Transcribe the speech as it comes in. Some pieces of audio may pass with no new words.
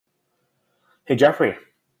Hey, Jeffrey.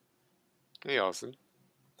 Hey, Austin.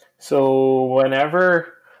 So,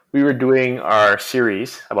 whenever we were doing our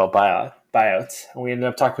series about buyouts, and we ended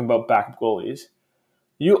up talking about backup goalies,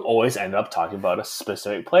 you always end up talking about a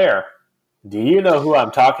specific player. Do you know who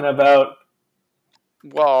I'm talking about?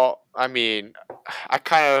 Well, I mean, I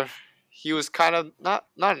kind of he was kind of not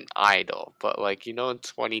an idol, but like in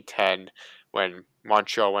 2010 when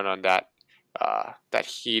Montreal went on that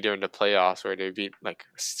heater in the playoffs where they beat like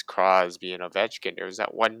Crosby and Ovechkin. There was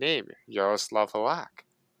that one name, Yaroslav Halak.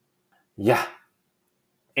 Yeah,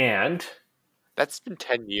 and That's been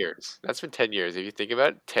 10 years. That's been 10 years. If you think about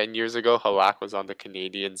it, 10 years ago, Halak was on the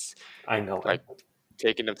Canadians, I know it. like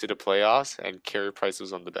taking them to the playoffs, and Carey Price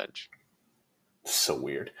was on the bench. So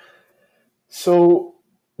weird. So,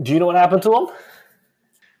 do you know what happened to him?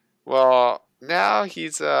 Well, now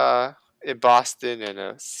he's in Boston,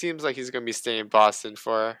 and seems like he's gonna be staying in Boston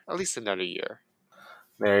for at least another year.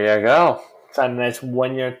 There you go. Signed a nice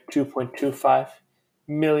 1 year, $2.25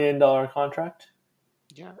 million contract.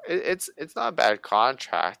 Yeah, it's not a bad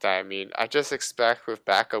contract. I mean, I just expect with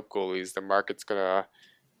backup goalies, the market's gonna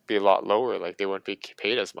be a lot lower. Like they won't be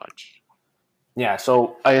paid as much. Yeah,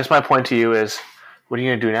 so I guess my point to you is what are you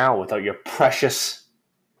going to do now without your precious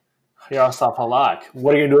Yaroslav Halak?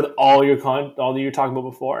 What are you going to do with all that you were talking about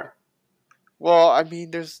before? Well, I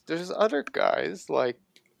mean, there's other guys like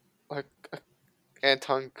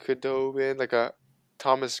Anton Khudobin, like a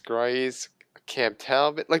Thomas Greiss, Cam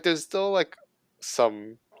Talbot. Like there's still like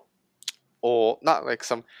some old, not like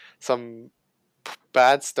some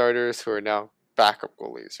bad starters who are now backup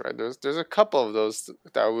goalies, right? There's a couple of those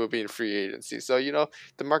that will be in free agency. So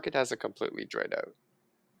the market hasn't completely dried out.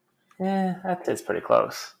 That is pretty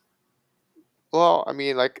close. Well, I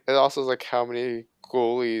mean, like it also is like how many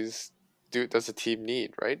goalies does a team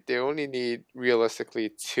need, right? They only need realistically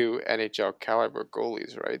two NHL caliber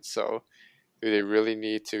goalies, right? So do they really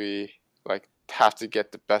need to be like have to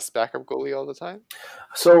get the best backup goalie all the time?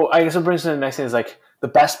 So I guess what brings to the next thing is like the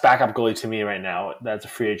best backup goalie to me right now that's a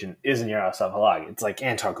free agent isn't Yaroslav Halak. It's like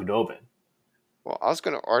Anton Khudobin. Well, I was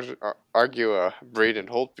gonna argue Braden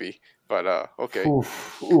Holtby, but okay,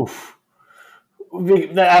 Oof, oof.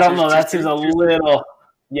 I don't know. too That seems soon, a too soon. little,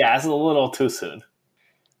 yeah, it's a little too soon.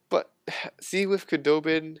 But see, with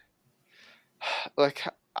Kudobin, like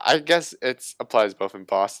I guess it applies both in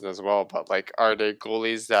Boston as well. But like, are they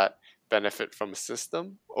goalies that benefit from a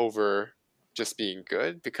system over just being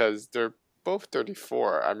good? Because they're both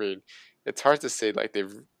 34. I mean, it's hard to say like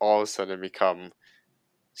they've all of a sudden become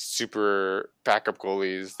super backup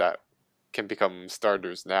goalies that can become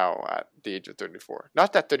starters now at the age of 34.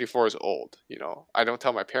 Not that 34 is old. I don't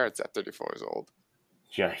tell my parents that 34 is old.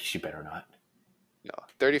 Yeah, she better not. No,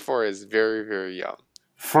 34 is very, very young.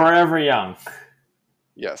 Forever young.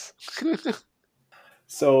 Yes.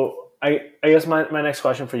 So I guess my next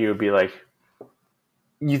question for you would be like,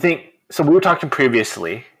 you think so? We were talking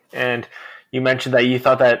previously, and you mentioned that you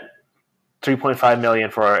thought that 3.5 million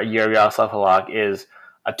for a year Yaroslav Halak is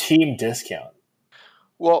a team discount.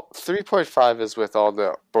 Well, 3.5 is with all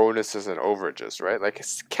the bonuses and overages, right? Like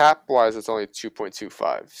cap wise, it's only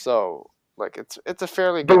 2.25. So like it's a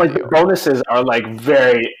fairly But good like the deal. bonuses are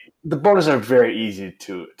the bonuses are very easy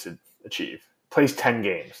to achieve. Plays 10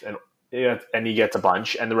 games and he gets a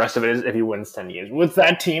bunch, and the rest of it is if he wins 10 games. With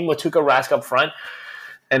that team, with Tuukka Rask up front,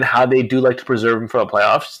 and how they do like to preserve him for the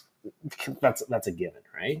playoffs, that's a given,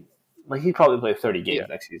 right? Like he'd probably play 30 Yeah, games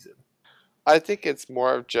next season. I think it's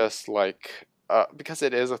more of just like because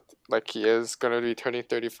it is like he is gonna be turning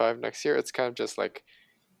 35 next year. It's kind of just like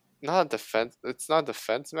not a defense. It's not a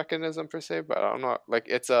defense mechanism per se, but I'm not like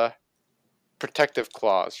it's a protective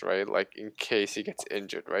clause, right? Like in case he gets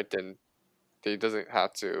injured, right? Then he doesn't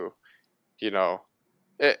have to, you know,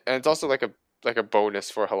 and it's also like a bonus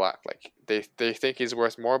for Halak. Like they think he's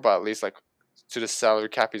worth more, but at least like to the salary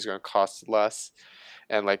cap, he's going to cost less.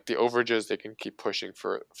 And like the overages, they can keep pushing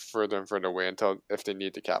for further and further away until if they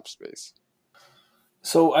need the cap space.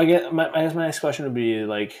 So I guess my next question would be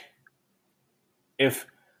like, if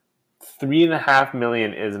 3.5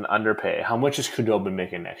 million is an underpay, how much is Kudobin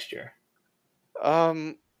making next year?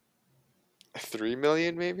 Um, 3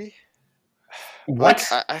 million maybe. Like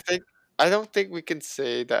What? I think I don't think we can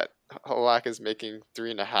say that Halak is making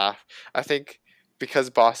 3.5. I think because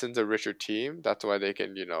Boston's a richer team, that's why they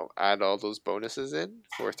can add all those bonuses in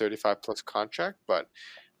for a 35 plus contract. But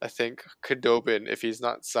I think Kadobin, if he's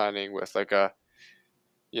not signing with like a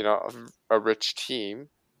rich team,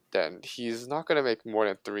 then he's not gonna make more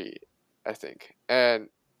than three. I think, and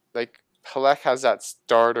like Halak has that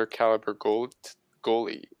starter caliber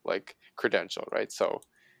goalie like credential, right? So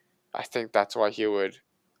I think that's why he would.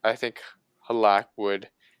 I think Halak would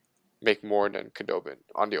make more than Khudobin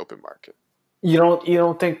on the open market. You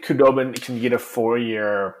don't think Kudobin can get a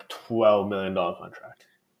 4-year, $12 million contract?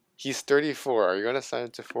 He's 34. Are you going to sign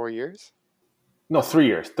him to 4 years? No, 3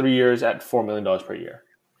 years. 3 years at $4 million per year.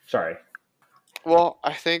 Sorry. Well,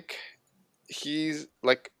 I think he's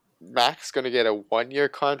like Max going to get a 1 year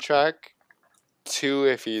contract, 2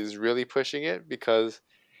 if he's really pushing it, because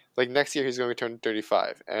like next year he's going to turn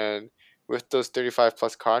 35, and with those 35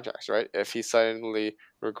 plus contracts, right? If he suddenly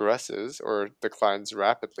regresses or declines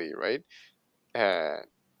rapidly, right? And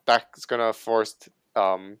that's going to force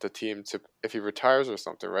the team to, if he retires or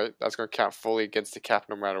something, right? That's going to count fully against the cap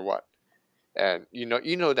no matter what. And you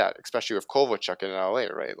know that, especially with Kovalchuk in LA,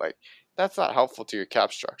 right? Like that's not helpful to your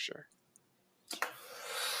cap structure.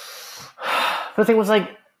 The thing was like,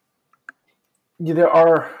 there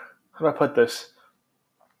are, how do I put this?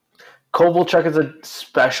 Kovalchuk is a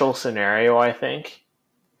special scenario, I think,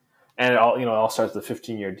 and it all starts with a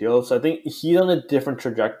 15-year deal. So I think he's on a different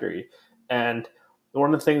trajectory. And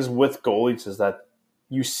one of the things with goalies is that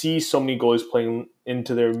you see so many goalies playing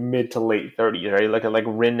into their mid to late 30s, right? Like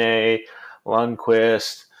Rene,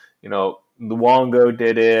 Lundqvist, Luongo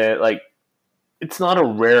did it. Like, it's not a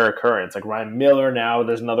rare occurrence. Like Ryan Miller now,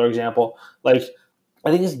 there's another example. Like,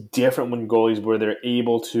 I think it's different when goalies where they're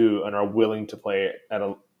able to and are willing to play at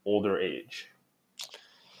an older age.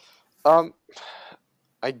 Um,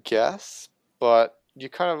 I guess, but you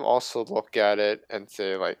kind of also look at it and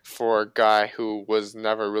say, like, for a guy who was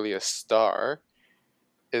never really a star,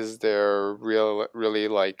 is there really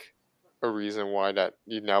like a reason why that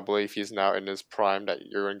you now believe he's now in his prime, that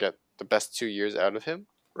you're gonna get the best 2 years out of him,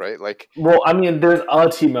 right? Like, Well, I mean, there's a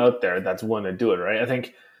team out there that's willing to do it, right? I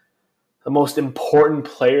think the most important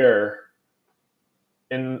player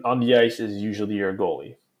on the ice is usually your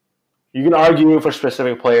goalie. You can argue for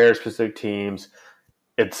specific players, specific teams.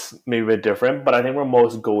 It's maybe a bit different, but I think where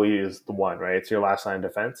most goalie is the one, right? It's your last line of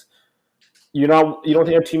defense. You don't think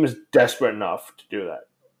a team is desperate enough to do that.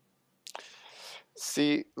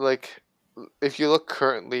 see, like, if you look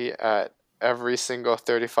currently at every single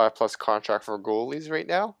 35 plus contract for goalies right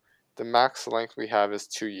now, the max length we have is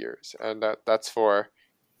 2 years, and that's for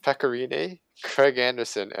Pecorine, Craig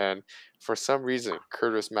Anderson, and for some reason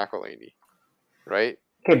Curtis McElhaney, right?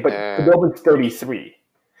 Okay, but And Khudobin's 33,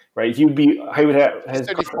 right? He would have he's his.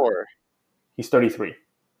 34. He's 33.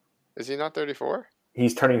 Is he not 34?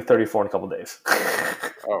 He's turning 34 in a couple days.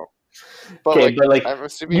 Oh, but Okay, like but like, I'm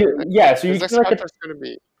assuming yeah, so you his can next like contract's gonna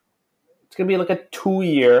be. it's gonna be like a 2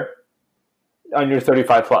 year on your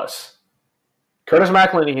 35 plus. Curtis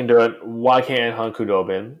McElhinney can do it. Why can't Anton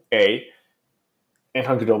Khudobin?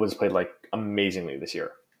 Anton Khudobin's played like amazingly this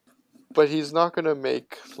year. But he's not gonna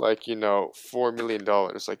make like $4 million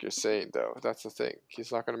like you're saying though. That's the thing.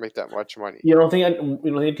 He's not gonna make that much money. You don't think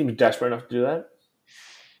a team's desperate enough to do that?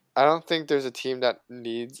 I don't think there's a team that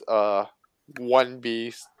needs a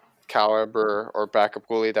 1B caliber or backup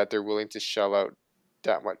goalie that they're willing to shell out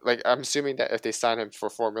that much. Like I'm assuming that if they sign him for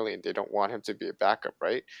 4 million, they don't want him to be a backup,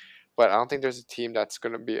 right? But I don't think there's a team that's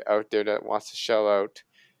gonna be out there that wants to shell out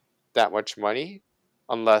that much money,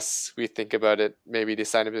 unless we think about it. Maybe they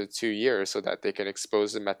sign him to 2 years so that they can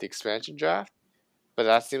expose him at the expansion draft. But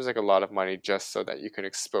that seems like a lot of money just so that you can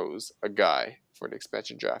expose a guy for the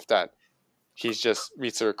expansion draft that he's just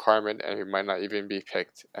meets a requirement and he might not even be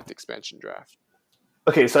picked at the expansion draft.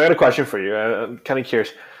 Okay, so I got a question for you. I'm kind of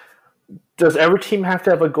curious. Does every team have to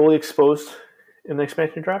have a goalie exposed in the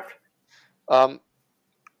expansion draft? Um,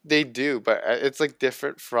 they do, but it's like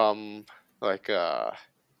different from like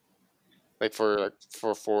for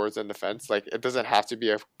forwards and defense. Like it doesn't have to be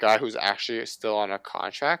a guy who's actually still on a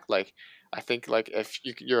contract. Like I think like if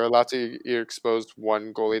you're allowed to either expose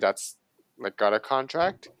one goalie that's like got a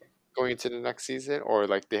contract going into the next season, or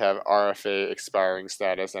like they have RFA expiring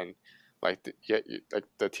status and like like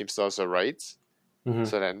the team still has the rights. Mm-hmm.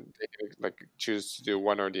 So then they can like choose to do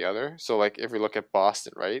one or the other. So like if we look at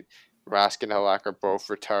Boston, right, Rask and Halak are both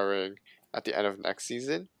retiring at the end of next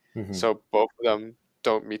season. Mm-hmm. So both of them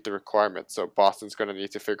don't meet the requirements. So Boston's going to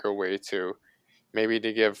need to figure a way to maybe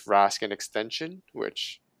to give Rask an extension,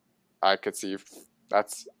 which I could see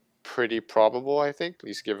that's pretty probable. I think at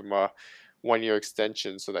least give him a 1 year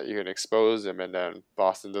extension so that you can expose him, and then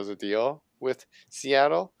Boston does a deal with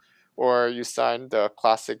Seattle, or you sign the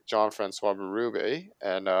classic John Francois Berube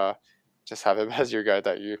and just have him as your guy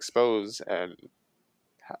that you expose and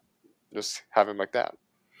ha- just have him like that.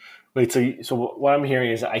 Wait, so what I'm hearing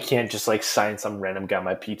is I can't just like sign some random guy on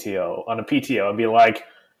my PTO on a PTO and be like,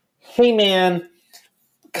 "Hey man,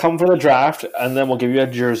 come for the draft, and then we'll give you a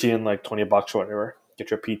jersey and like $20 or whatever. Get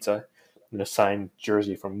your pizza and a signed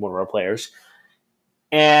jersey from one of our players."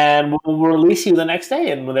 and we'll release you the next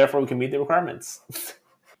day, and therefore we can meet the requirements.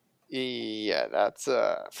 Yeah, that's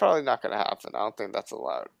probably not gonna happen. I don't think that's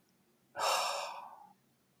allowed.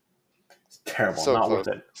 It's terrible. So Not close,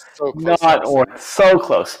 worth it. so close, Not Austin. worth. So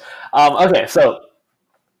close. Okay, so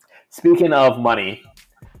speaking of money,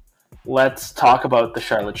 let's talk about the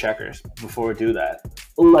Charlotte Checkers. Before we do that,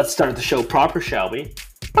 let's start the show proper, shall we?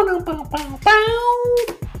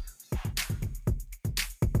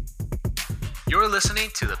 You're listening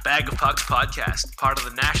to the Bag of Pucks podcast, part of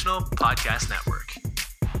the National Podcast Network.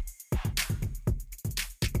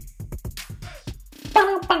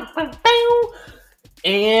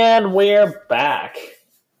 And we're back.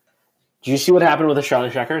 Did you see what happened with the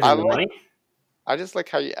Charlotte Checkers and the money? I just like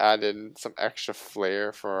how you added some extra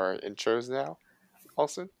flair for our intros now,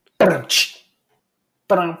 Austin. I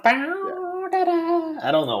don't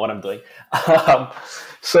know what I'm doing.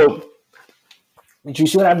 So, did you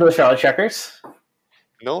see what happened with the Charlotte Checkers?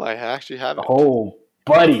 No, I actually haven't. Oh,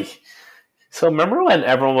 buddy. So remember when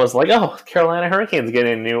everyone was like, oh, Carolina Hurricanes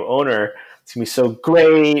getting a new owner. It's going to be so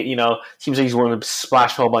great. You know, seems like he's willing to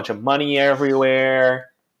splash a whole bunch of money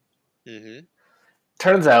everywhere. Mm-hmm.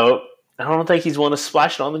 Turns out, I don't think he's willing to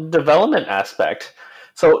splash it on the development aspect.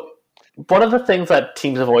 So one of the things that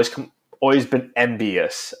teams have always been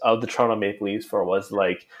envious of the Toronto Maple Leafs for was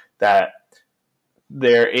like that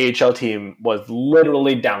their AHL team was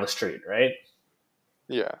literally down the street, right?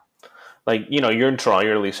 Yeah. Like, you know, you're in Toronto,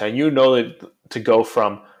 you're a Leafs fan. You know that to go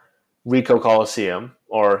from Ricoh Coliseum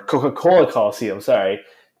or Coca-Cola Coliseum,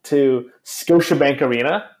 to Scotiabank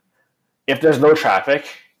Arena, if there's no traffic,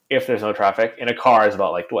 in a car is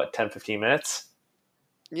about, 10, 15 minutes?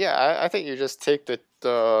 Yeah, I think you just take the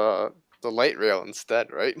light rail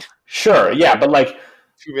instead, right? Sure, yeah, but,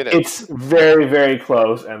 2 minutes. it's very, very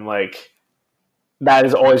close, and, that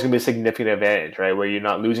is always going to be a significant advantage, right? Where you're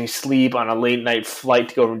not losing sleep on a late night flight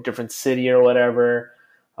to go to a different city or whatever,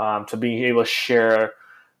 to being able to share,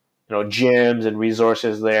 gyms and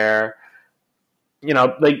resources there.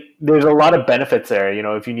 There's a lot of benefits there.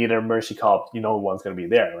 If you need an emergency call, one's going to be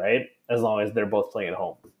there, right? As long as they're both playing at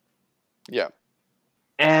home. Yeah.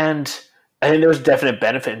 And I think there's definite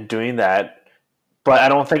benefit in doing that, but I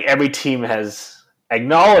don't think every team has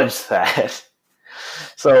acknowledged that.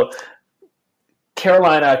 So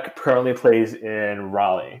Carolina currently plays in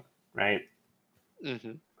Raleigh, right?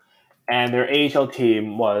 Mm-hmm. And their AHL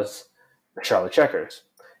team was the Charlotte Checkers.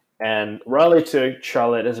 And Raleigh to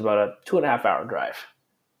Charlotte is about a 2.5 hour drive.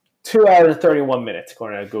 2 hours and 31 minutes,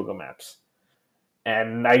 according to Google Maps.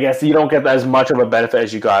 And I guess you don't get as much of a benefit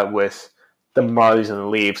as you got with the Marlies and the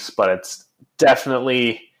Leafs, but it's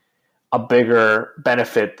definitely a bigger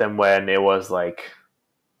benefit than when it was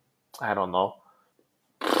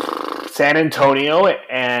San Antonio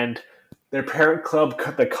and their parent club,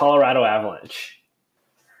 the Colorado Avalanche.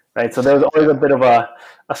 Right? So there's always a bit of a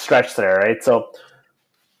stretch there, right? So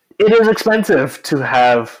it is expensive to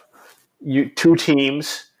have two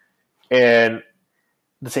teams in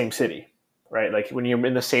the same city, right? Like when you're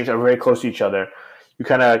in the same, very close to each other, you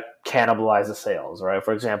kind of cannibalize the sales, right?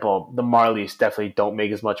 For example, the Marlies definitely don't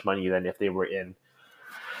make as much money than if they were in,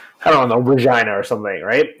 I don't know, Regina or something,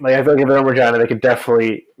 right? I feel like if they're in Regina, they could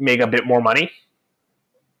definitely make a bit more money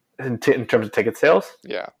in terms of ticket sales.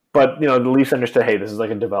 Yeah. But, the Leafs understood, hey, this is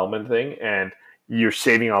a development thing, and you're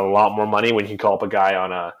saving a lot more money when you can call up a guy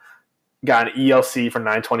on an ELC for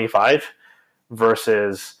 $925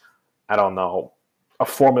 versus, I don't know, a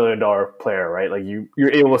 $4 million player, right?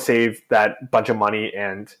 You're able to save that bunch of money,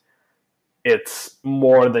 and it's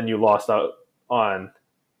more than you lost out on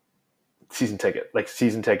season tickets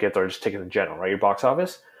or just tickets in general, right? Your box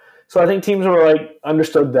office. So I think teams were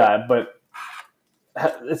understood that, but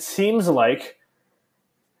it seems like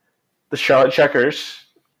the Charlotte Checkers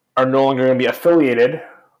are no longer going to be affiliated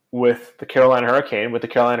with the Carolina Hurricane, with the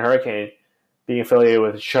Carolina Hurricane being affiliated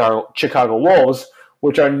with Chicago Wolves,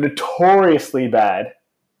 which are notoriously bad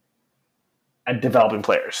at developing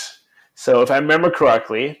players. So if I remember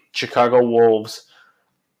correctly, Chicago Wolves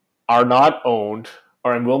are not owned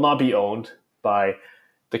or will not be owned by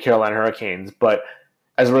the Carolina Hurricanes, but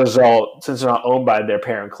as a result, since they're not owned by their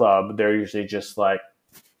parent club, they're usually just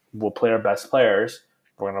we'll play our best players.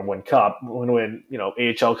 We're going to win cup. We're going to win,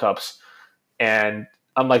 AHL cups. And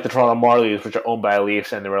unlike the Toronto Marlies, which are owned by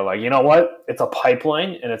Leafs, and they were you know what? It's a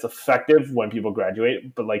pipeline, and it's effective when people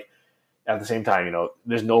graduate. But, at the same time,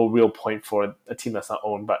 there's no real point for a team that's not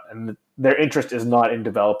owned. And their interest is not in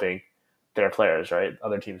developing their players, right?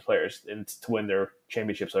 Other teams' players, and to win their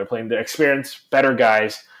championships. So they're playing their experienced, better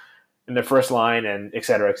guys in their first line, and et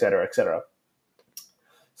cetera, et cetera, et cetera.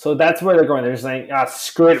 So that's where they're going. They're just saying,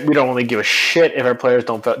 screw it. We don't really give a shit if our players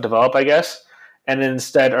don't develop, I guess. and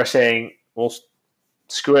instead are saying, well,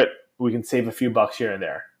 screw it, we can save a few bucks here and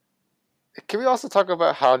there. Can we also talk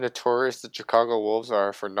about how notorious the Chicago Wolves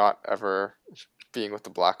are for not ever being with the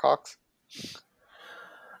Blackhawks?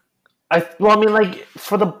 I mean, like,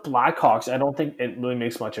 for the Blackhawks, I don't think it really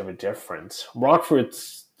makes much of a difference. Rockford's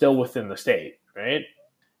still within the state, right?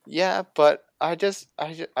 Yeah, but I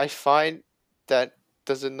find that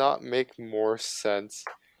does it not make more sense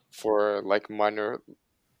for like minor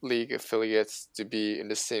league affiliates to be in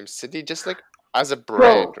the same city, just like as a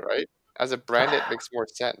brand, Well, right? As a brand, it makes more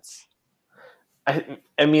sense.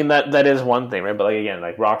 I mean that is one thing, right? But like again,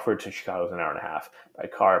 like Rockford to Chicago is an hour and a half by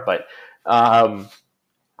car. But um,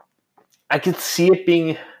 I could see it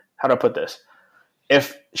being, how to put this.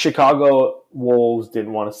 If Chicago Wolves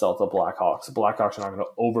didn't want to sell to the Blackhawks are not going to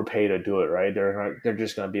overpay to do it, right? They're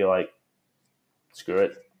just going to be like, screw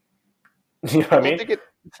it. You know what I Well, mean?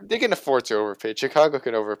 they can afford to overpay. Chicago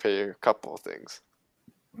can overpay a couple of things.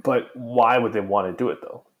 But why would they want to do it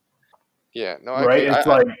though? Yeah, no, I Right? agree. It's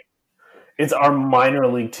like it's our minor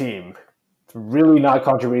league team. It's really not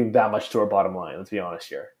contributing that much to our bottom line. Let's be honest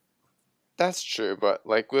here. That's true, but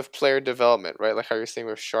like with player development, right? Like how you're saying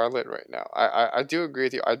with Charlotte right now, I do agree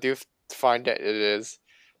with you. I do find that it is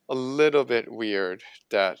a little bit weird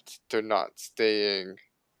that they're not staying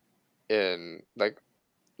in like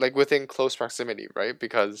within close proximity, right?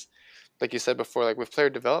 Because like you said before, like with player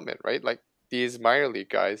development, right? Like these minor league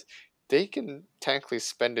guys, they can technically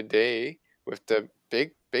spend a day with the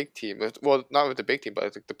big team. With, well, not with the big team, but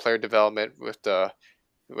like the player development with the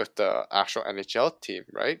actual NHL team,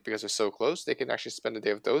 right? Because they're so close, they can actually spend a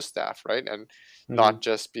day with those staff, right? And Mm-hmm. not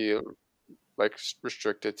just be like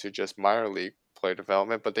restricted to just minor league player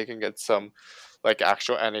development, but they can get some like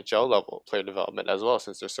actual NHL level player development as well,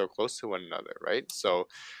 since they're so close to one another, right? So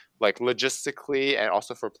like logistically and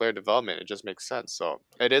also for player development, it just makes sense. So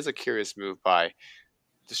it is a curious move by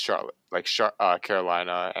the Charlotte, like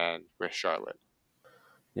Carolina and with Charlotte.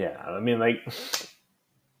 Yeah, I mean, like,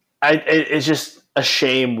 it's just a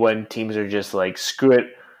shame when teams are just like, screw it,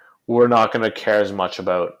 we're not going to care as much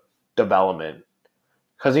about development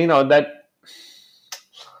because that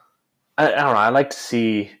I don't know. I like to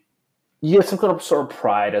see you get some kind of sort of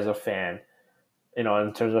pride as a fan, in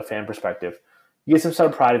terms of a fan perspective. You get some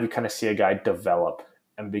sort of pride if you kind of see a guy develop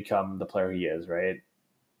and become the player he is, right?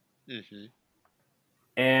 Mm-hmm.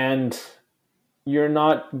 And you're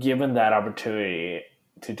not given that opportunity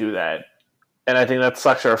to do that, and I think that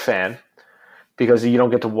sucks for a fan because you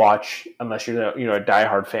don't get to watch unless you're a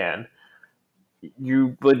diehard fan.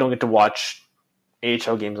 You really don't get to watch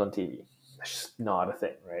AHL games on TV. It's just not a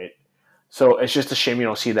thing, right? So it's just a shame you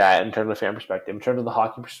don't see that in terms of fan perspective. In terms of the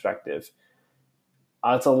hockey perspective,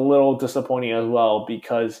 it's a little disappointing as well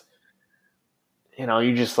because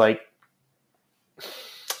you just like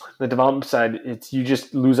the development side. It's you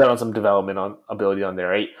just lose out on some development on ability on there,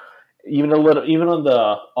 right? Even on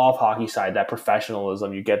the off hockey side, that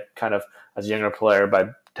professionalism you get kind of as a younger player by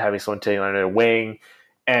having someone taking on their wing,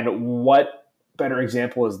 and what better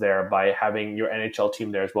example is there by having your NHL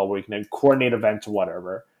team there as well, where you can coordinate events or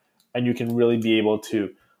whatever, and you can really be able to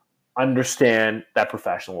understand that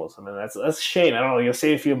professionalism, and that's a shame. I don't know. You'll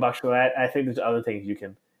save a few bucks for that. I think there's other things you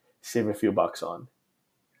can save a few bucks on.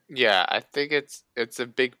 Yeah, I think it's a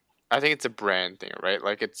big. I think it's a brand thing, right?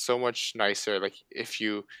 Like it's so much nicer. Like if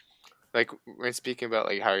you like when speaking about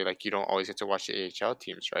like how you don't always get to watch the AHL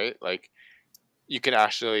teams, right? Like you can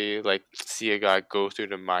actually like see a guy go through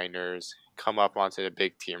the minors, come up onto the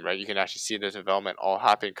big team, right? You can actually see the development all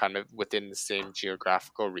happen kind of within the same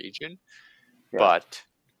geographical region, Yeah. but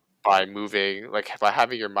by moving like by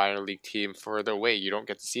having your minor league team further away, you don't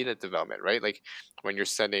get to see the development, right? Like when you're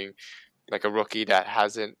sending like a rookie that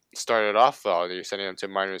hasn't started off well, you're sending him to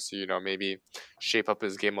minors to maybe shape up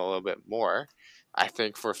his game a little bit more. I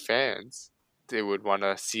think for fans, they would want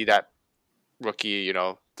to see that rookie,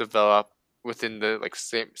 develop within the like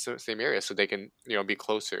same area, so they can be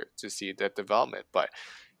closer to see that development. But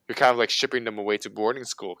you're kind of like shipping them away to boarding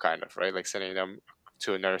school, kind of, right? Like sending them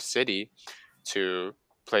to another city to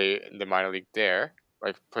play in the minor league there,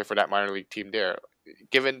 like play for that minor league team there.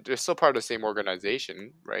 Given they're still part of the same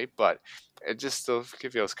organization, right? But it just still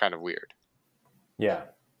feels kind of weird. Yeah.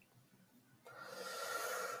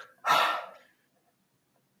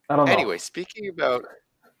 I don't know. Anyway, speaking about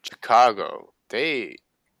Chicago, they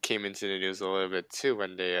came into the news a little bit too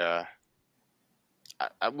when they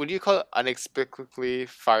would you call it unexpectedly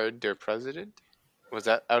fired their president? Was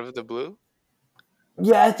that out of the blue?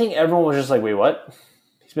 Yeah, I think everyone was just like, wait, what?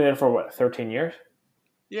 He's been there for what, 13 years?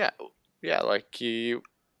 Yeah, yeah. Like he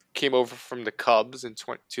came over from the Cubs in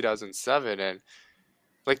 2007, and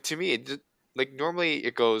like to me, like normally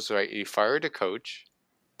it goes right. You fire the coach,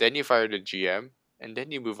 then you fire the GM, and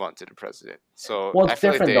then you move on to the president. So Well, I it's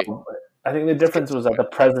feel like different they though. I think the skip difference this was that point. the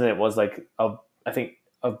president was like I think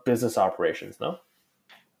of business operations. No.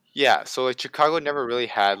 Yeah, so like Chicago never really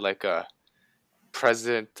had like a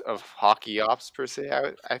president of hockey ops per se.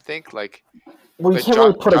 I think like, Well, you but can't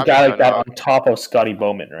really put a John guy like that McDonough. on top of Scotty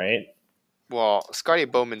Bowman, right? Well, Scotty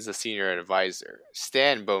Bowman's the senior advisor.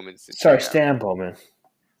 Stan Bowman's the Sorry, GM. Stan Bowman.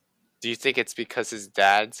 Do you think it's because his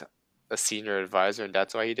dad's a senior advisor and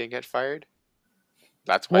that's why he didn't get fired?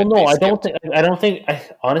 That's Well, why no, they I don't skipped. think. I don't think.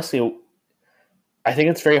 Honestly, I think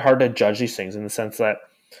it's very hard to judge these things in the sense that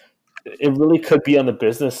it really could be on the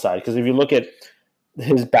business side because if you look at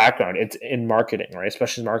his background, it's in marketing, right?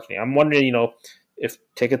 Especially marketing. I'm wondering, if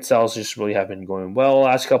ticket sales just really have been going well the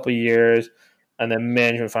last couple of years, and then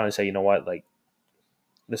management finally say, you know what, like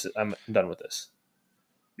I'm done with this.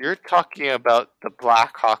 You're talking about the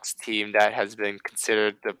Blackhawks team that has been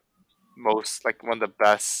considered the most like one of the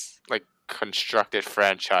best like constructed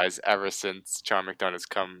franchise ever since John McDonough's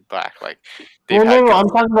come back. Like they've Well, no, had no,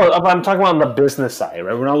 I'm talking about on the business side,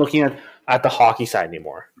 right? We're not looking at the hockey side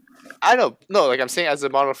anymore. I don't know, like I'm saying as a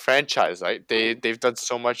model franchise, right? They've done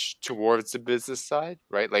so much towards the business side,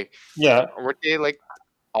 right? Like Yeah. weren't they like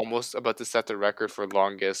almost about to set the record for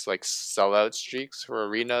longest like sellout streaks for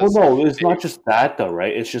Well, arenas? no, it's They, not just that though,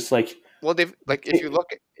 right? It's just like well, they've like if you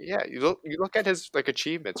look at yeah, you look at his like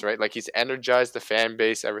achievements, right? Like he's energized the fan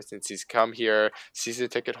base ever since he's come here. Season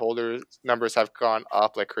ticket holders numbers have gone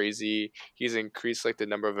up like crazy. He's increased like the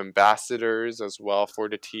number of ambassadors as well for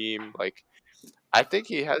the team. Like I think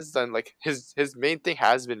he has done like his main thing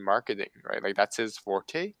has been marketing, right? Like that's his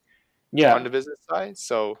forte on yeah. the business side.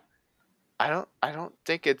 So I don't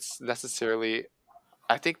think it's necessarily.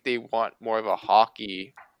 I think they want more of a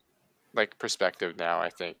hockey like perspective now. I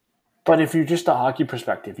think. But if you're just a hockey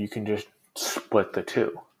perspective, you can just split the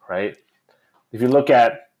two, right? If you look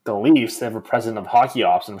at the Leafs, they have a president of hockey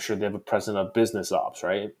ops. I'm sure they have a president of business ops,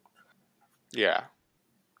 right? Yeah.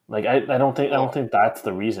 Like I don't Well, think that's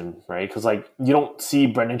the reason, right? Because like you don't see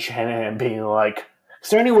Brendan Shanahan being like, is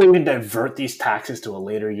there any way we can divert these taxes to a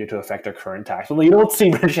later year to affect our current tax? Well, you don't see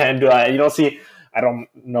Brendan Shanahan do that. You don't see. I don't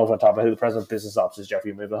know if on top of who the president of business ops is,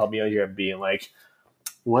 Jeffrey. Maybe help me out here, being like,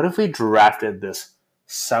 what if we drafted this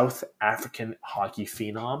South African hockey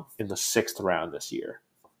phenom in the 6th round this year?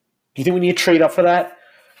 Do you think we need to trade up for that?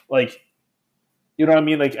 Like, you know what I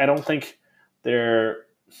mean? Like, I don't think they're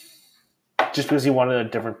just because he wanted a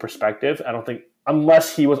different perspective. I don't think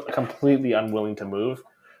unless he was completely unwilling to move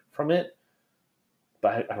from it.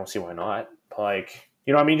 But I don't see why not. But like,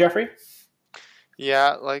 you know what I mean, Jeffrey?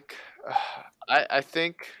 yeah, like I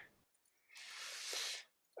think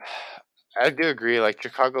I do agree. Like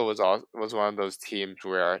Chicago was one of those teams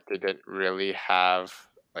where they didn't really have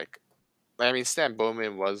like. I mean, Stan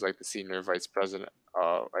Bowman was like the senior vice president.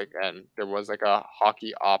 Like, and there was like a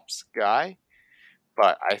hockey ops guy,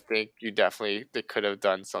 but I think they could have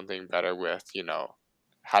done something better with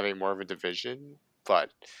having more of a division. But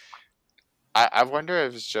I wonder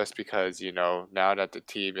if it's just because now that the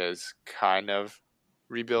team is kind of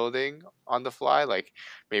rebuilding on the fly, like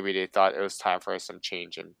maybe they thought it was time for some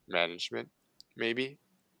change in management, maybe.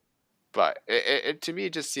 But it to me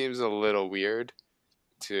it just seems a little weird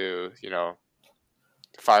to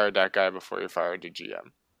fire that guy before you fire the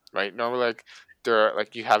GM, right? Normally, like they're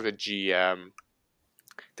like you have the GM,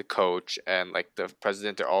 the coach, and like the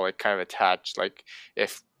president. They're all like kind of attached. Like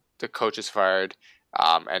if the coach is fired,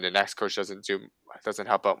 and the next coach doesn't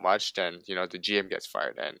help out much, then the GM gets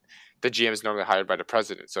fired, and the GM is normally hired by the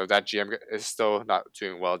president. So if that GM is still not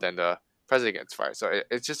doing well, then the president gets fired. So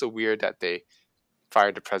it's just a weird that they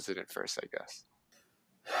fired the president first, I guess.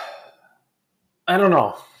 I don't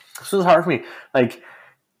know. This is hard for me. Like,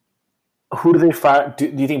 who do they fire? Do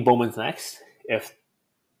you think Bowman's next? If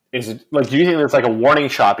is it like? Do you think there's like a warning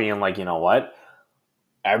shot being like, you know what?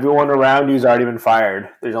 Everyone around you's already been fired.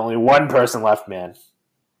 There's only one person left, man.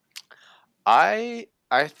 I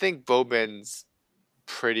think Bowman's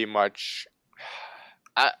pretty much.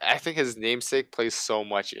 I think his namesake plays so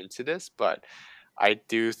much into this, but I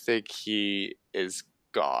do think he is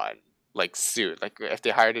gone like soon. Like if they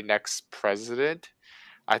hire the next president,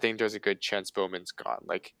 I think there's a good chance Bowman's gone.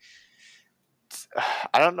 Like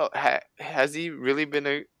I don't know, has he really been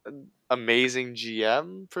an amazing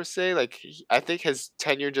GM per se? Like I think his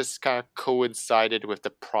tenure just kind of coincided with the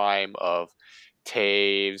prime of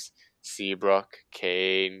Taves, Seabrook,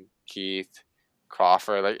 Kane, Keith,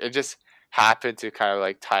 Crawford. Like it just happened to kind of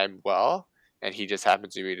like time well, and he just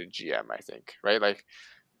happened to be the GM. I think, right? Like,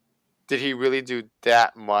 did he really do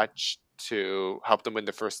that much to help them win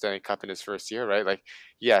the first Stanley Cup in his first year, right? Like,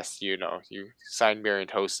 yes, you signed Marian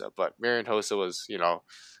Hossa, but Marian Hossa was,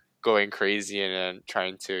 going crazy and then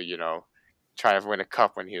trying to win a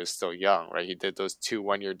cup when he was still young, right? He did those 2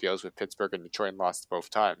 1-year deals with Pittsburgh and Detroit and lost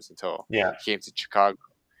both times until Yeah. he came to Chicago.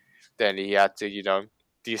 Then he had to,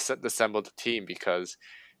 disassemble the team because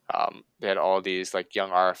they had all these like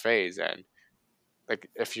young RFAs, and like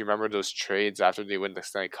if you remember those trades after they win the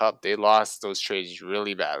Stanley Cup, they lost those trades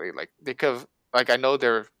really badly. Like they could have, like I know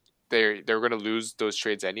they're going to lose those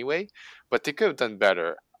trades anyway, but they could have done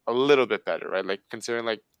better, a little bit better, right? Like considering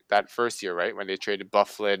like that first year, right, when they traded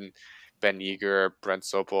Bufflin, Ben Eager, Brent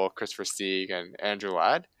Sopel, Christopher Sieg, and Andrew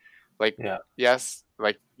Ladd. Like, Yeah. yes,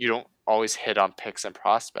 like you don't always hit on picks and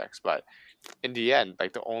prospects, but in the end,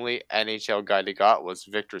 like the only NHL guy they got was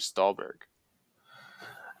Victor Stahlberg.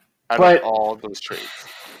 Out But of all those trades,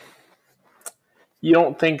 you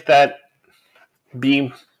don't think that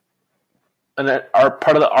being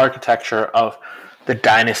part of the architecture of the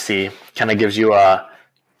dynasty kind of gives you a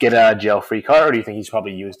get out of jail free card, or do you think he's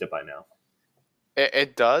probably used it by now?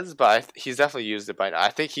 it does, but he's definitely used it by now. I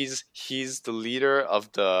think he's the leader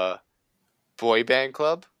of the boy band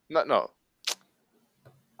club. No,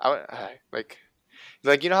 like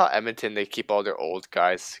you know how Edmonton they keep all their old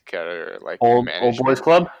guys together, like Old management? boys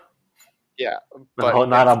club? Yeah, But but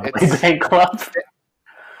not a boy band club.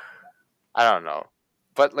 I don't know.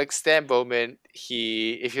 But like Stan Bowman,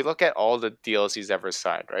 if you look at all the deals he's ever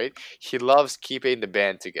signed, right? He loves keeping the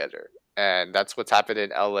band together. And that's what's happened in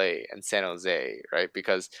LA and San Jose, right?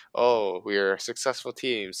 Because, we're a successful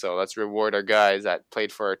team, so let's reward our guys that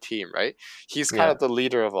played for our team, right? He's kind Yeah. of the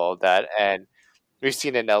leader of all that. And we've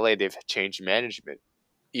seen in LA, they've changed management,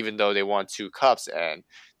 even though they won 2 cups. And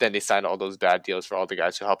then they signed all those bad deals for all the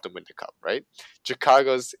guys who helped them win the cup, right?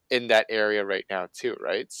 Chicago's in that area right now, too,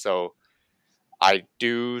 right? So I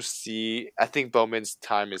think Bowman's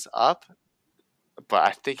time is up, but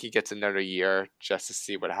I think he gets another year just to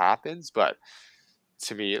see what happens. But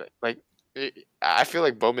to me, I feel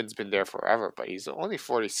like Bowman's been there forever, but he's only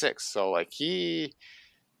 46, so like he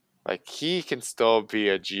can still be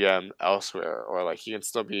a GM elsewhere, or like he can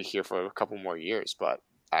still be here for a couple more years. But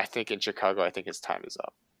I think in Chicago, I think his time is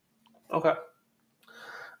up. Okay.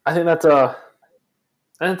 I think that's a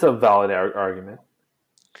valid argument.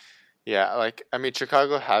 Yeah, like I mean,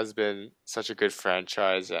 Chicago has been such a good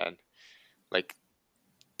franchise, and like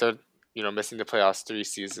they're missing the playoffs 3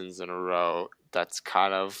 seasons in a row. That's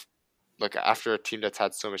kind of like after a team that's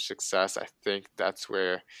had so much success, I think that's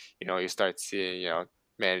where you start seeing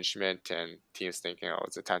management and teams thinking, oh,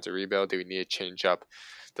 it's a time to rebuild. Do we need to change up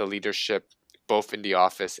the leadership both in the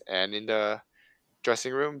office and in the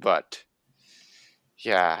dressing room? But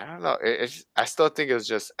yeah, I don't know. I still think it was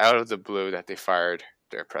just out of the blue that they fired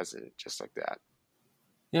their president just like that.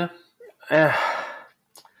 Yeah.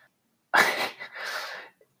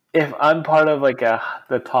 If I'm part of like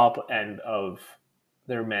the top end of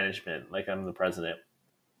their management, like I'm the president,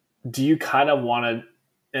 do you kind of want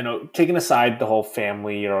to, taking aside the whole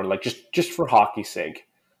family, or like just for hockey's sake,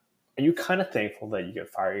 are you kind of thankful that you get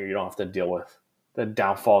fired? You don't have to deal with the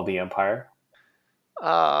downfall of the empire?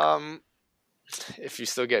 If you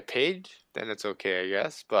still get paid, then it's okay, I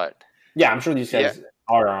guess. But yeah, I'm sure these guys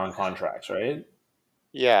are on contracts, right?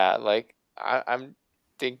 Yeah, like I'm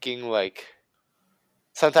thinking like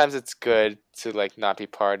sometimes it's good to like not be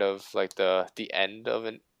part of like the end of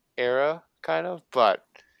an era kind of, but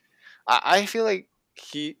I feel like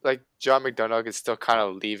John McDonough is still kind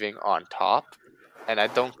of leaving on top, and I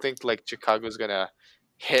don't think like Chicago's gonna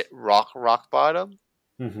hit rock bottom,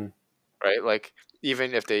 right? Like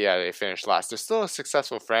even if they finish last, they're still a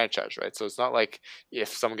successful franchise, right? So it's not like if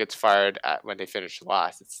someone gets fired when they finish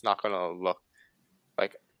last, it's not gonna look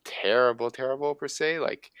like terrible per se.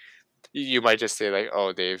 Like you might just say like,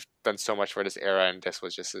 oh, they've done so much for this era and this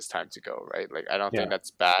was just his time to go, right? Like I don't think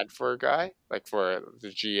that's bad for a guy, like for the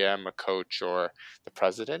GM, a coach, or the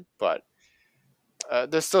president. But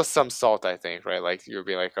there's still some salt, I think, right? Like you'll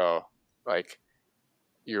be like, oh, like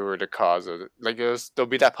you were the cause of it. Like there'll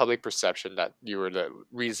be that public perception that you were the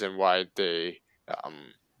reason why they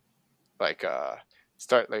why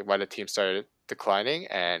the team started declining.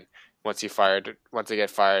 And once they get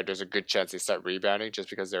fired, there's a good chance they start rebounding just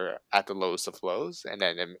because they're at the lowest of lows, and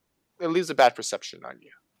then it leaves a bad perception on you.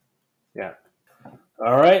 Yeah.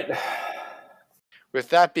 All right. With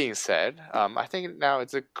that being said, I think now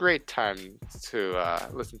it's a great time to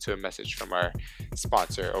listen to a message from our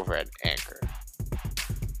sponsor over at Anchor.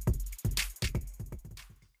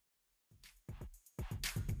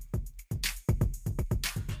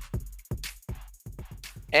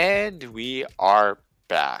 And we are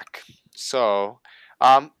back. So,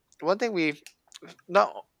 one thing we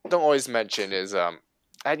don't always mention is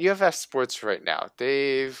at UFF Sports right now,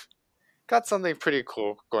 they've got something pretty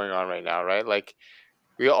cool going on right now, right? Like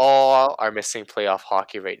we all are missing playoff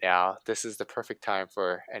hockey right now. This is the perfect time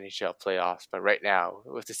for NHL playoffs, but right now,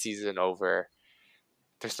 with the season over,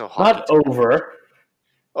 there's no hockey. Not over.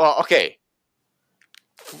 Well, okay,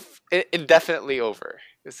 indefinitely over.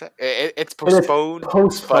 It's It postponed. is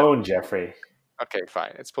postponed, Jeffrey. Okay,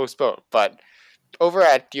 fine. It's postponed. But over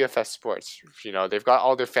at UFS Sports, they've got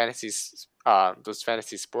all their those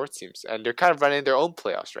fantasy sports teams, and they're kind of running their own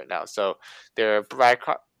playoffs right now. So they're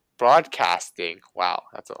broadcasting. Wow,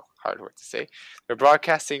 that's a hard word to say. They're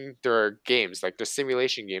broadcasting their games, like their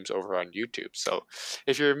simulation games, over on YouTube. So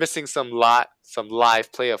if you're missing some live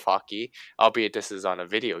playoff hockey, albeit this is on a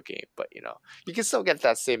video game, but you can still get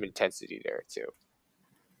that same intensity there too.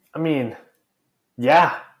 I mean,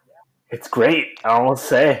 yeah, it's great. I don't want to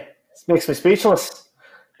say. This makes me speechless.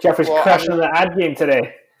 Jeffrey's crushing the ad game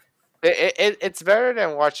today. It's better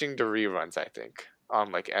than watching the reruns, I think,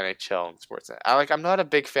 on like NHL and Sportsnet. I'm not a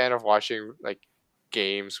big fan of watching like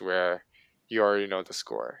games where you already know the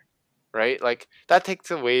score, right? Like that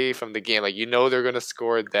takes away from the game. Like they're gonna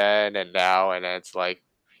score then and now, and then it's like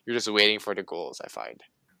you're just waiting for the goals. I find.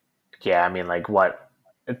 Yeah, I mean, like what?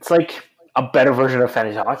 It's like a better version of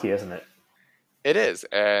fantasy hockey, isn't it? It is,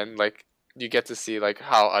 and like you get to see like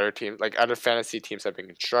how other fantasy teams have been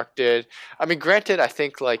constructed. I mean, granted, I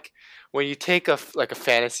think like when you take a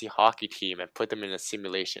fantasy hockey team and put them in a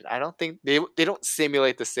simulation, I don't think they don't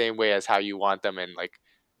simulate the same way as how you want them in like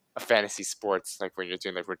a fantasy sports, like when you're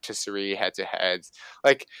doing like rotisserie head to heads.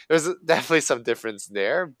 Like there's definitely some difference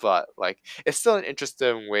there, but like it's still an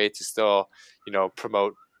interesting way to still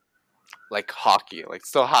promote like hockey, like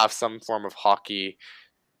still have some form of hockey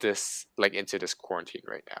this like into this quarantine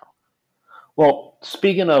right now. Well,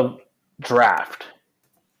 speaking of draft,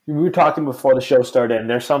 we were talking before the show started, and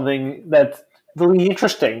there's something that's really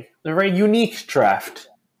interesting. A very unique draft.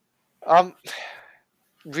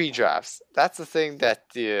 Redrafts. That's the thing that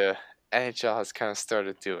the NHL has kind of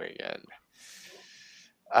started doing, and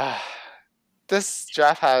this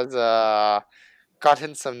draft has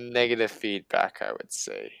gotten some negative feedback, I would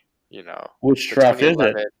say. Which draft is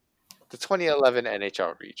it? The 2011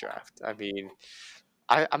 NHL redraft. I mean,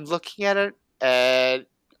 I'm looking at it, and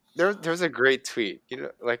there's a great tweet.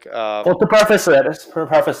 Well, to preface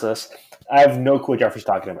this, I have no clue what Jeffrey's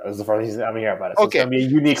talking about. This is the first thing I'm hearing about it. So okay, it's going to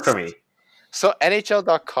be unique for me. So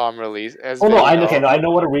NHL.com released. I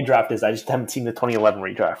know what a redraft is. I just haven't seen the 2011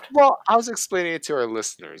 redraft. Well, I was explaining it to our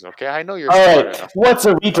listeners. Okay, I know you're. All right, what's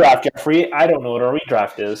a redraft, Jeffrey? I don't know what a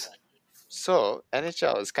redraft is. So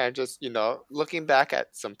NHL is kind of just looking back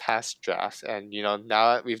at some past drafts, and now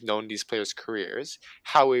that we've known these players' careers,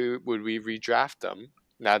 how would we redraft them?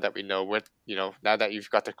 Now that we know what now that you've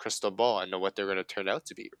got the crystal ball and know what they're going to turn out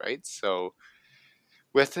to be, right? So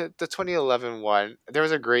with the 2011 one, there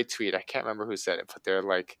was a great tweet. I can't remember who said it, but they're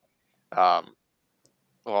like, well,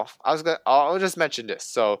 I'll just mention this.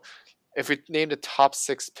 So if we name the top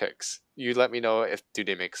 6 picks, you let me know if do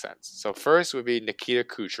they make sense. So first would be Nikita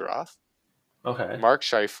Kucherov. Okay. Mark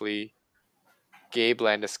Scheifele, Gabe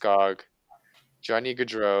Landeskog, Johnny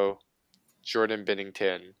Gaudreau, Jordan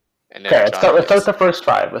Binnington, and then let's start with the first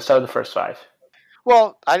 5. Let's start with the first 5.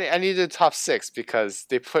 Well, I need the top 6 because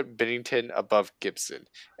they put Binnington above Gibson,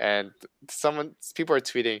 and people are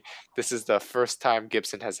tweeting this is the first time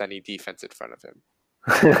Gibson has any defense in front of him.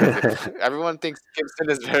 Everyone thinks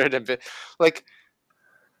Gibson is better than like.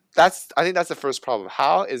 I think that's the first problem.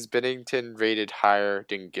 How is Binnington rated higher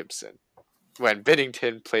than Gibson? When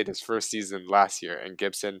Binnington played his first season last year, and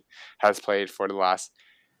Gibson has played for the last,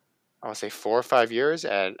 I want to say 4 or 5 years,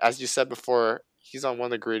 and as you said before, he's on one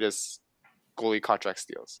of the greatest goalie contract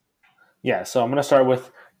steals. Yeah, so I'm going to start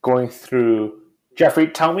with going through. Jeffrey,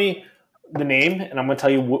 tell me the name, and I'm going to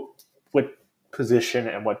tell you what position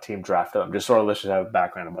and what team drafted them, just so our listeners have a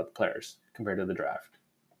background about the players compared to the draft.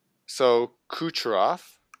 So Kucherov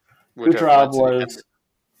was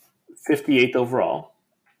 58th overall.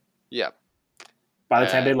 Yep. By the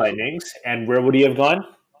Tampa Bay Lightnings. And where would he have gone?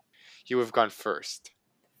 He would have gone first.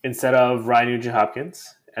 Instead of Ryan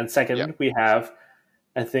Nugent-Hopkins. And second, we have,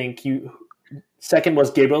 I think second was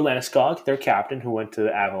Gabriel Landeskog, their captain, who went to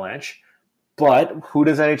the Avalanche. But who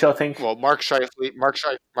does NHL think? Well, Mark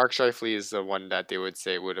Scheifele is the one that they would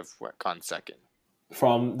say would have gone second.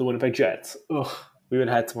 From the Winnipeg Jets. Ugh, we would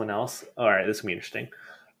have had someone else. All right, this is going to be interesting.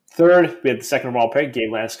 Third, we had the second overall pick,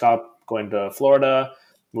 Gabe Landeskog, going to Florida,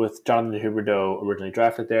 with Jonathan Huberdeau originally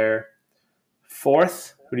drafted there.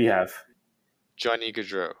 Fourth, who do you have? Johnny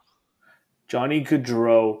Gaudreau. Johnny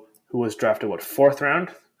Gaudreau, who was drafted, 4th round?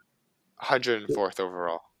 104th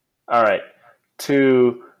overall. All right.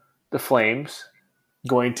 To the Flames,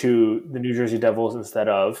 going to the New Jersey Devils instead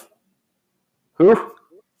of who?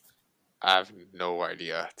 I have no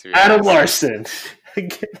idea, to be Adam honest. Larson.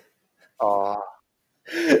 Oh,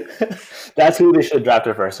 That's who they should have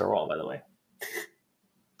drafted first overall, by the way.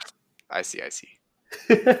 I see.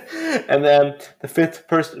 And then the fifth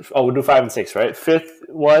person. Oh, we'll do 5 and 6, right? Fifth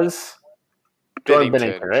was Jordan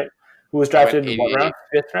Binnington, Binnington right? Who was went drafted in what 88. round?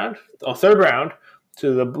 Fifth round? Oh, third round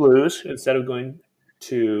to the Blues instead of going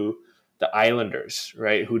to the Islanders,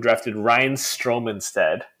 right? Who drafted Ryan Strome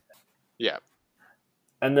instead. Yeah,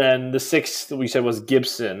 And then the sixth we said was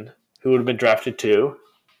Gibson, who would have been drafted to.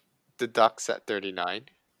 the Ducks at 39.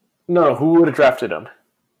 No, who would have drafted him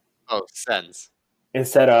Oh, Sens.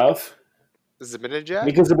 instead of Zibanejad?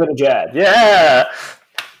 Mika Zibanejad? Yeah,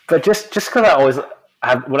 but just because I always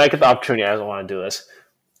have, when I get the opportunity, I don't want to do this.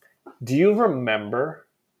 Do you remember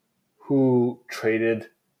who traded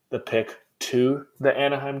the pick to the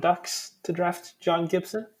Anaheim Ducks to draft John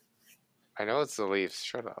Gibson? I know it's the Leafs.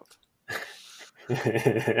 Shut up.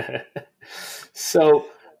 So,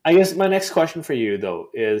 I guess my next question for you though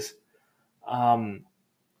is, 1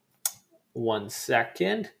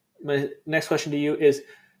 second. My next question to you is: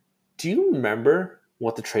 do you remember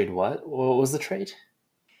what the trade was? What was the trade?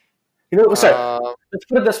 Sorry. Let's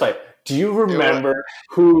put it this way: do you remember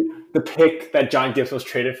who the pick that John Gibson was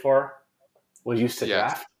traded for was used to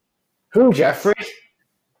Yes. draft? Who, Jeffrey?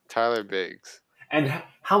 Tyler Biggs. And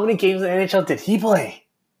how many games in the NHL did he play?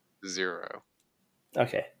 0.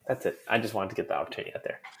 Okay, that's it. I just wanted to get the opportunity out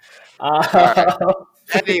there.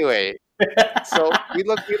 Anyway, so we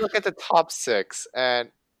look at the top 6, and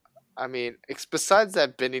I mean, besides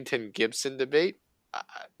that Binnington Gibson debate,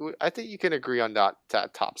 I think you can agree on that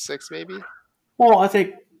top 6 maybe. Well, I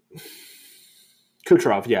think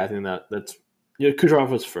Kucherov. Yeah, I think that's Kucherov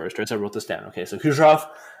was first, right? So I wrote this down. Okay, so Kucherov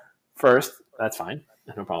first. That's fine.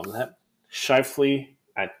 No problem with that. Shifley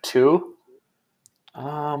at 2.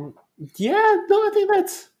 Yeah, no, I think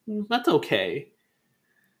that's okay.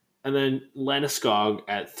 And then Landeskog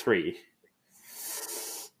at 3.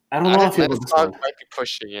 I don't know if he was this one. Might be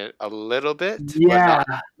pushing it a little bit, Yeah,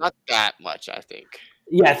 but not that much, I think.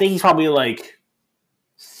 yeah, I think he's probably like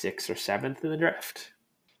 6th or 7th in the draft.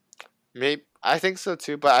 Maybe I think so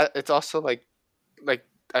too, but it's also like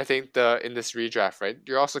I think in this redraft, right?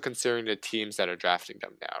 You're also considering the teams that are drafting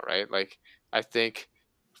them now, right? Like I think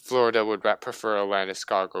Florida would prefer a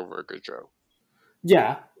Landeskog over a Gaudreau.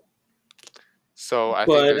 Yeah, So I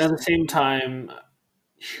but think at the same time,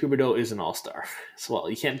 Huberdeau is an all-star as well.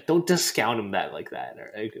 Don't discount him like that.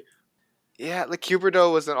 Right? yeah, like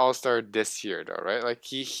Huberdeau was an all-star this year though, right? Like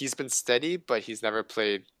he's been steady, but he's never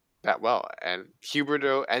played that well. And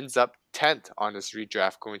Huberdeau ends up 10th on this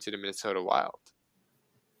redraft going to the Minnesota Wild,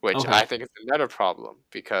 which Okay. I think is another problem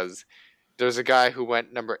because there's a guy who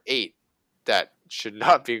went number 8 that should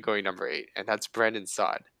not be going number 8, and that's Brandon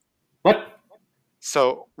Saad. What?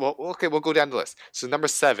 So, well, okay, we'll go down the list. So number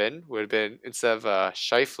 7 would have been, instead of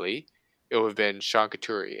Shifley, it would have been Sean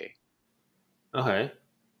Couturier, Okay.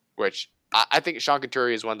 which I think Sean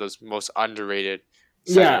Couturier is one of those most underrated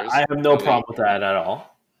Yeah, centers. I have no problem with that at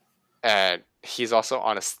all. And he's also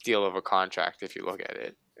on a steal of a contract if you look at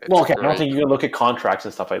it. It's Well, okay, I don't great. think you can look at contracts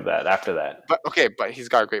and stuff like that after that. But okay, but he's a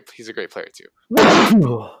great player too.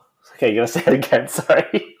 Okay, you gotta say it again.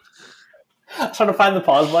 Sorry. I was trying to find the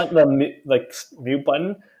pause button, the mute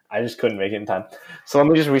button. I just couldn't make it in time. So let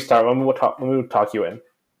me just restart. Let me talk you in.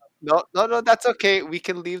 No, that's okay. We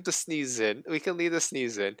can leave the sneeze in.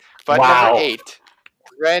 But Wow. number 8,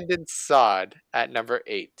 Brandon Saad at number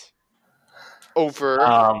 8.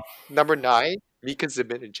 Over number 9, Mika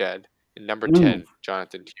Zibanejad, and number 10,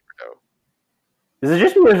 Jonathan Huberdeau. Is it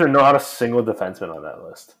just because there's not a single defenseman on that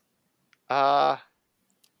list?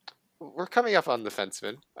 We're coming up on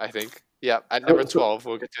defenseman, I think. Yeah, at number 12,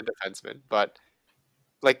 we'll get to defenseman. But,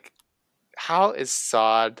 like, how is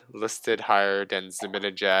Saad listed higher than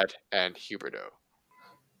Zibanejad and Huberdeau?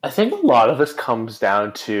 I think a lot of this comes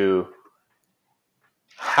down to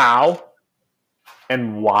how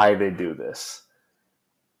and why they do this.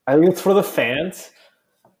 I think it's for the fans,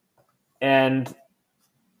 and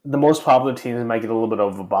the most popular teams might get a little bit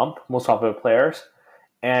of a bump, most popular players,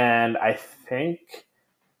 and I think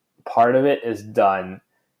part of it is done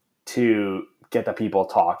to get the people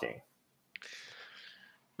talking.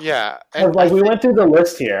 Yeah. And we went through the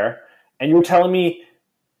list here, and you're telling me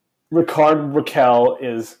Ricard Raquel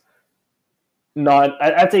is not...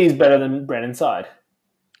 I'd say he's better than Brandon Saad.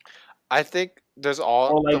 I think there's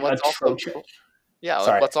all... Or like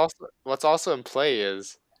what's also in play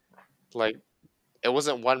is, like, it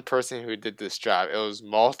wasn't one person who did this job. It was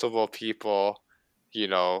multiple people,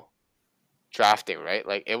 drafting, right?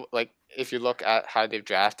 Like if you look at how they've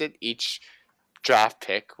drafted, each draft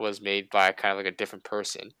pick was made by kind of like a different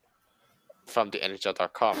person from the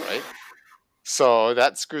NHL.com, right? So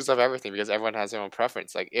that screws up everything because everyone has their own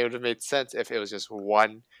preference. Like it would have made sense if it was just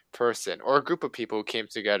one person or a group of people who came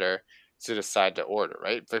together to decide the order,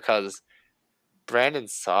 right? Because Brandon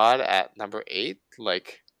Saad at number 8,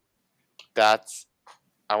 like that's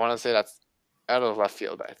I want to say that's out of left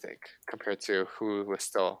field, I think, compared to who was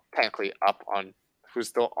still technically who's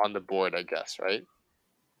still on the board, I guess, right?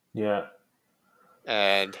 Yeah.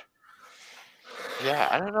 And yeah,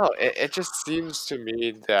 I don't know. It just seems to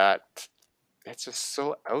me that it's just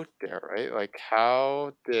so out there, right? Like,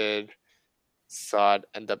 how did Saad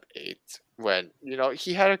end up 8 when,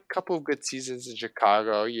 he had a couple of good seasons in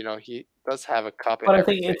Chicago. He does have a cup and But I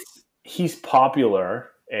think everything. he's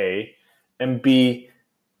popular, A, and B,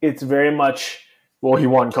 it's very much, well, he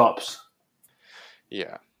won cups.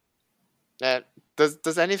 Yeah. And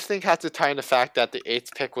does anything have to tie in the fact that the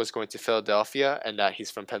 8th pick was going to Philadelphia and that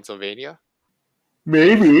he's from Pennsylvania?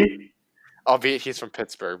 Maybe. Albeit he's from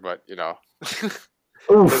Pittsburgh, but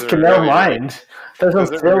Oof, doesn't never really mind. That's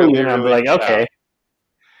doesn't Philly, really, and I'm really like, okay.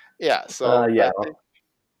 Yeah, so Yeah. I think,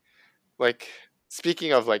 like,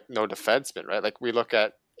 speaking of like no defenseman, right? Like we look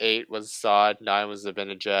at 8 was Saad, 9 was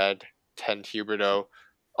Zibanejad, 10 Huberdeau,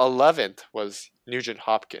 11th was Nugent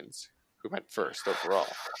Hopkins, who went first overall.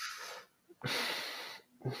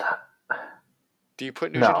 Do you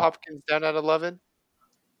put Nugent No. Hopkins down at 11?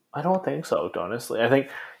 I don't think so, honestly. I think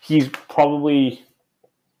he's probably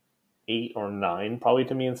 8 or 9, probably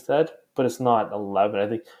to me instead, but it's not 11. I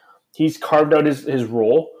think he's carved out his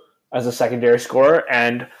role as a secondary scorer,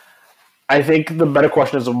 and I think the better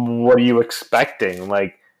question is, what are you expecting?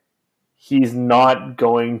 Like, he's not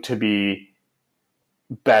going to be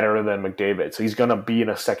better than McDavid, so he's going to be in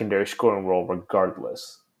a secondary scoring role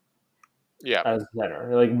regardless. Yeah. As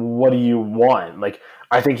center, like, what do you want? Like,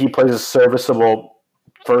 I think he plays a serviceable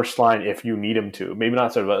first line if you need him to. Maybe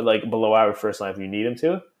not like below average first line if you need him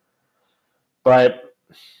to. But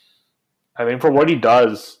I mean, for what he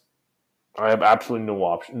does, I have absolutely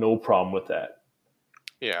no problem with that.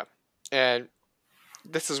 Yeah. And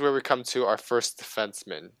this is where we come to our first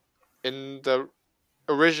defenseman. In the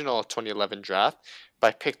original 2011 draft,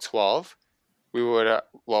 by pick 12, we would,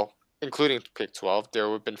 including pick 12, there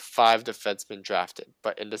would have been 5 defensemen drafted.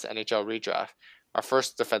 But in this NHL redraft, our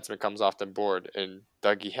first defenseman comes off the board in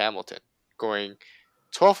Dougie Hamilton, going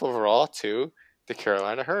 12th overall to the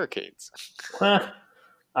Carolina Hurricanes. I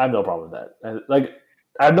have no problem with that.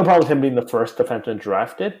 I have no problem with him being the first defenseman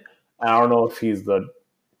drafted. I don't know if he's the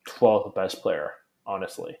 12th best player,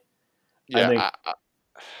 honestly. Yeah,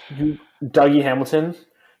 I think Dougie Hamilton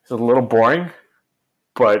is a little boring,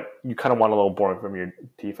 but you kind of want a little boring from your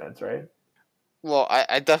defense, right? Well,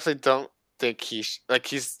 I definitely don't think I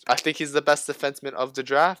think he's the best defenseman of the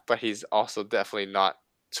draft, but he's also definitely not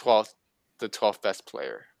the 12th best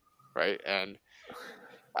player, right? And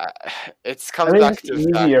it's coming back to it's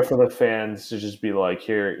easier for the fans to just be like,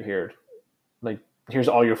 here, like, here's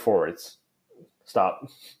all your forwards. Stop.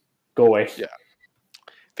 Go away. Yeah.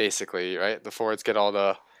 Basically, right? The forwards get all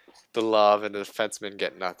the love and the defensemen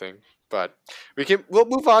get nothing. But we'll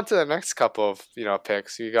move on to the next couple of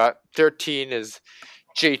picks. You got 13 is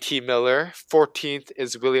JT Miller, 14th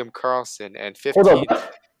is William Karlsson, and 15th. Hold on.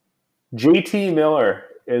 JT Miller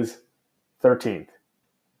is 13th.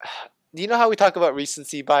 Do you know how we talk about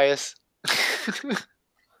recency bias?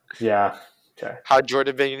 Yeah. Okay. How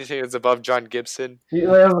Jordan Binnington is above John Gibson.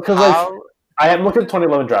 Because I am looking at the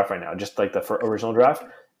 2011 draft right now, just like the original draft,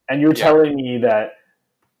 and you're telling me that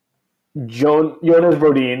Jonas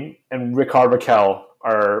Brodin and Rickard Rakell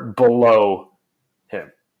are below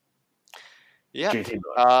him. Yeah.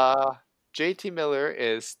 JT Miller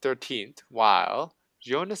is 13th, while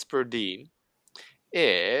Jonas Brodin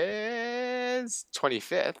is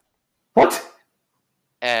 25th. What?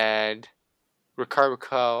 And Rickard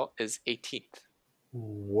Rakell is 18th.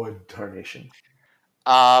 What tarnation?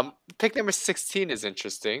 Pick number 16 is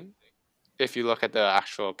interesting. If you look at the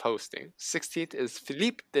actual posting, 16th is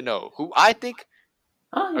Philippe Deneau, who I think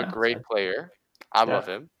a great player. I love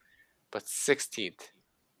him, but 16th.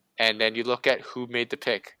 And then you look at who made the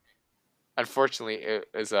pick. Unfortunately, it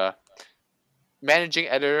is a managing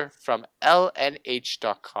editor from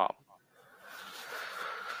LNH.com.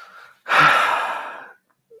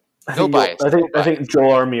 No bias. I think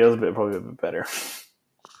Joel Armia is probably a bit better.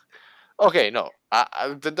 Okay, no.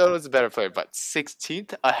 Deneau is a better player, but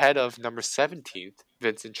 16th ahead of number 17th,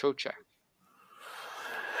 Vincent Trocheck.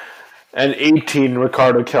 And 18,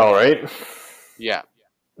 Rickard Rakell, right? Yeah.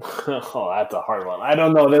 Oh, that's a hard one. I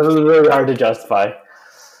don't know. This is really hard to justify.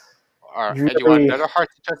 And you want another hard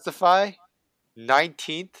to justify?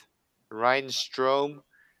 19th, Ryan Strome.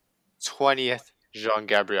 20th,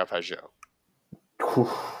 Jean-Gabriel Pajot.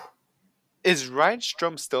 Is Ryan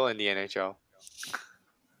Strome still in the NHL?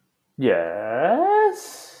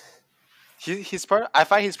 Yes. He's part. I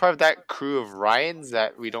find he's part of that crew of Ryans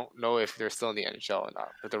that we don't know if they're still in the NHL or not.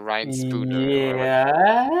 Like the Ryan Spooner.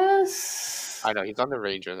 Yes. I know he's on the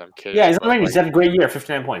Rangers. I'm kidding. Yeah, he's on the Rangers. He's had a great year,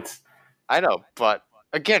 59 points. I know, but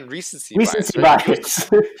again, recency bias. Right?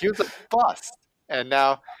 He was a bust, and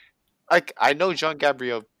now, like, I know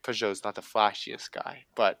Jean-Gabriel Pajot is not the flashiest guy,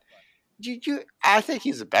 but I think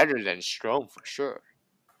he's better than Strome for sure.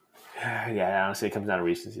 Yeah, honestly, it comes down to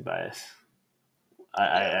recency bias.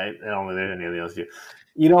 I don't think there's anything else to do.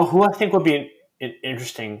 You know who I think would be an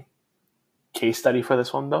interesting case study for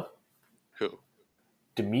this one, though? Who?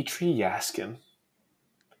 Dmitry Yaskin.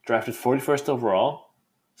 Drafted 41st overall,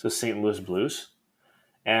 so St. Louis Blues.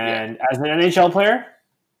 And as an NHL player,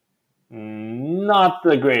 not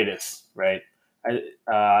the greatest, right?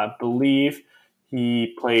 I believe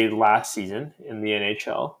he played last season in the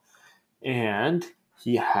NHL, and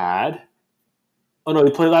he had... Oh, no,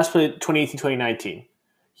 he played 2018-2019.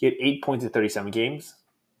 He had 8 points in 37 games,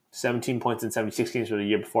 17 points in 76 games for the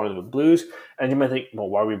year before the Blues. And you might think, well,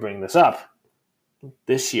 why are we bringing this up?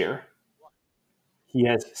 This year, he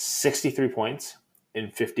has 63 points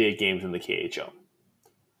in 58 games in the KHL.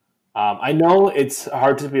 I know it's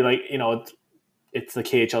hard to be like, it's the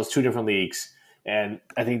KHL, it's two different leagues. And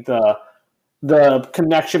I think the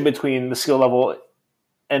connection between the skill level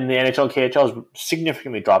and the NHL and KHL has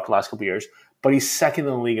significantly dropped the last couple of years. But he's second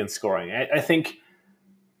in the league in scoring. I think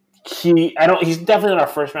he's definitely not our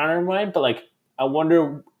first rounder in mind, but like I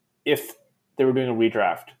wonder if they were doing a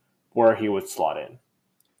redraft where he would slot in.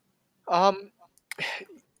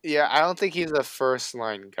 Yeah, I don't think he's a first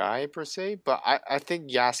line guy per se, but I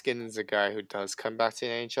think Yaskin is a guy who does come back to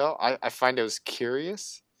the NHL. I find it was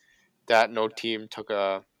curious that no team took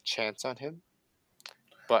a chance on him.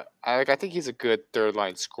 But I think he's a good third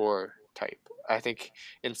line scorer type. I think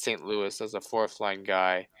in St. Louis as a fourth line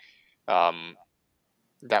guy,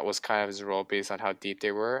 that was kind of his role based on how deep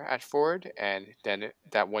they were at forward. And then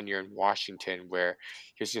that 1 year in Washington where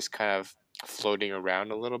he was just kind of floating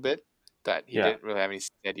around a little bit, that he didn't really have any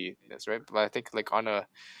steadiness, right? But I think like on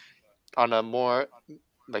a more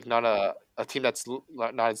like not a team that's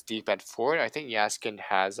not as deep at forward, I think Yaskin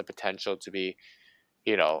has the potential to be,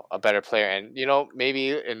 a better player. And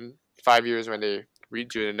maybe in 5 years when they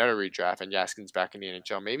do another redraft and Yaskin's back in the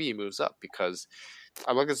NHL, maybe he moves up, because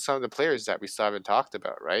I look at some of the players that we still haven't talked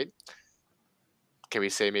about, right? Can we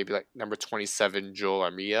say maybe like number 27, Joel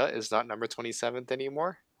Armia is not number 27th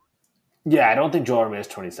anymore? Yeah, I don't think Joel Armia is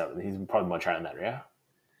 27th. He's probably much higher than that, yeah?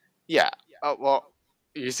 Yeah. Well,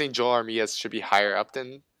 you're saying Joel Armia should be higher up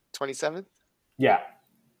than 27th? Yeah.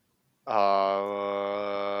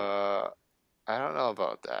 I don't know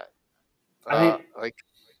about that. I think like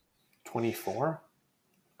 24?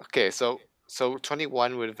 Okay, so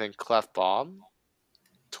 21 would have been Clef Baum,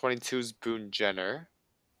 22 is Boone Jenner,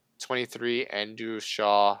 23 Andrew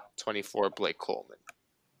Shaw, 24 Blake Coleman.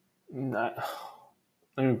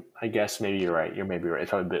 I guess maybe you're right. You're maybe right. It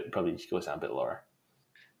probably goes down a bit lower.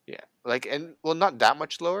 Yeah, not that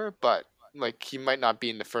much lower, but like he might not be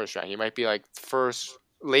in the first round. He might be like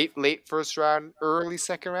late first round, early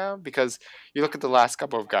second round, because you look at the last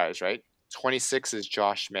couple of guys, right? 26 is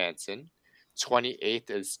Josh Manson.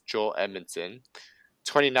 28th is Joel Edmondson.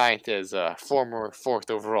 29th is former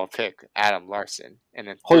 4th overall pick Adam Larson. And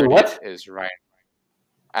then 30th is Ryan.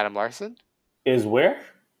 Adam Larson? Is where?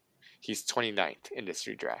 He's 29th in this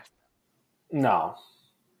redraft. No.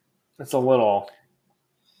 It's a little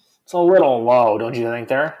low, don't you think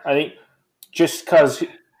there? I think just because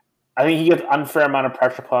I think he gets unfair amount of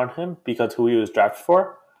pressure put on him because who he was drafted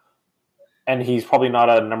for. And he's probably not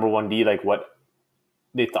a number 1D like what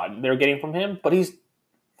they thought they were getting from him, but he's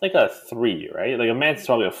like a 3, right? Like a man's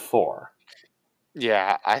probably a 4.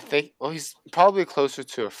 Yeah, I think he's probably closer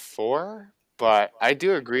to a 4, but I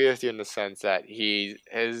do agree with you in the sense that his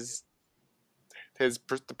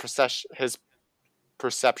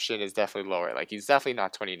perception is definitely lower. Like he's definitely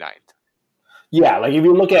not 29th. Yeah, like if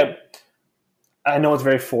you look at, I know it's a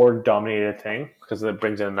very Ford dominated thing because it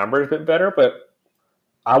brings in the numbers a bit better, but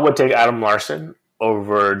I would take Adam Larson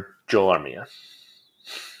over Joel Armia.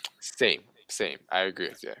 Same. I agree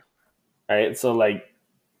with you. All right, so like,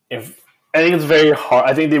 I think it's very hard.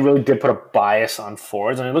 I think they really did put a bias on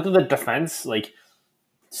forwards. And I look at the defense, like,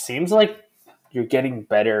 seems like you're getting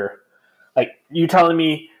better. Like, you telling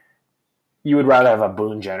me you would rather have a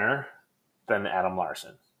Boone Jenner than Adam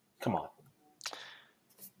Larson? Come on.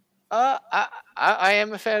 I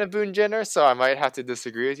am a fan of Boone Jenner, so I might have to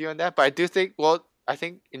disagree with you on that. But I do think, well, I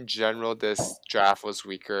think in general this draft was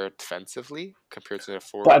weaker defensively compared to the But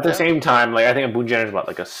forward at the depth. same time, like I think Boone Jenner is about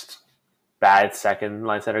like bad second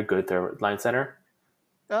line center, good third line center,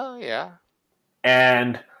 Oh yeah,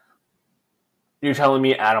 and you're telling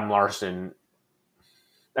me Adam Larson.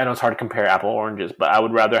 I know it's hard to compare apple oranges, but I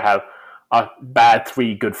would rather have a bad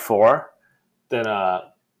 3, good 4 than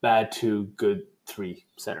a bad 2, good 3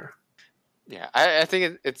 center. yeah. I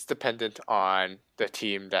think it's dependent on the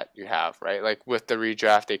team that you have, right? Like with the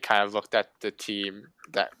redraft, they kind of looked at the team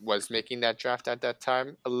that was making that draft at that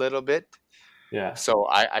time a little bit. Yeah. So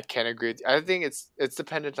I can agree. I think it's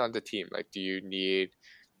dependent on the team. Like, do you need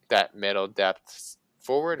that middle depth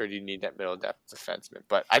forward or do you need that middle depth defenseman?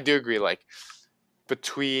 But I do agree, like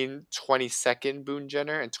between 22nd Boone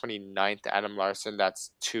Jenner and 29th Adam Larson,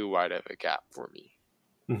 that's too wide of a gap for me.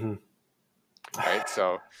 Mm-hmm. Right?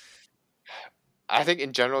 So I think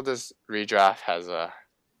in general this redraft has a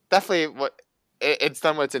definitely it's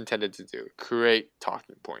done what it's intended to do. Create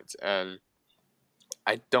talking points. And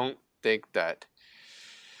I don't think that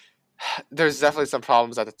there's definitely some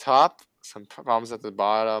problems at the top, some problems at the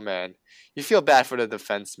bottom, and you feel bad for the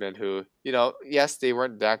defensemen who, yes, they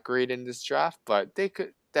weren't that great in this draft, but they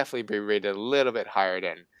could definitely be rated a little bit higher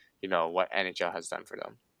than, what NHL has done for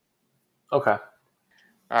them. Okay.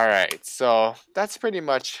 All right, so that's pretty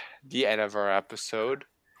much the end of our episode.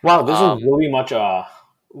 Wow, this is really much a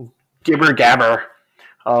gibber gabber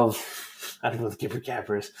of, I don't know what gibber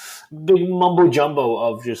gabber is, big mumbo jumbo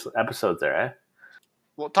of just episodes there, eh?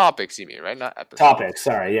 Well, topics you mean, right? Not episodes. Topics,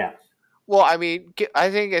 sorry, yeah. Well, I mean, I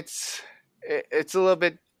think it's a little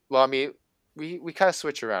bit. Well, I mean, we kind of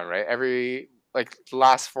switch around, right? Every like the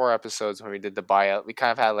last 4 episodes when we did the buyout, we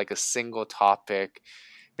kind of had like a single topic,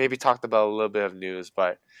 maybe talked about a little bit of news,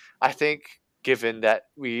 but I think given that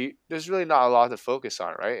there's really not a lot to focus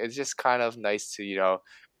on, right? It's just kind of nice to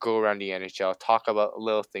go around the NHL, talk about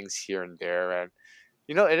little things here and there, and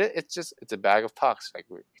it's a bag of pucks. Like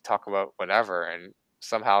we talk about whatever, and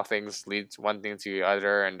somehow things lead one thing to the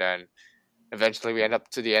other, and then eventually we end up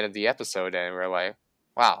to the end of the episode and we're like,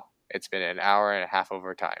 wow, it's been an hour and a half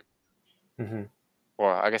over time. Mm-hmm.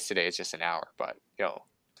 Or I guess today it's just an hour, but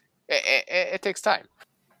it takes time.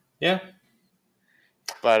 Yeah.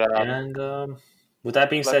 But and with that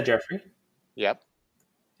being said, Jeffrey. Yep.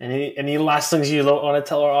 Any last things you want to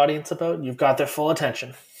tell our audience about? You've got their full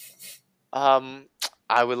attention. I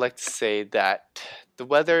would like to say that the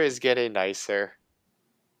weather is getting nicer.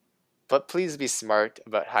 But please be smart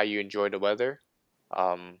about how you enjoy the weather.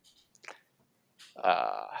 I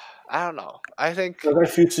don't know. I think I've got a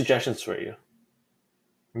few suggestions for you.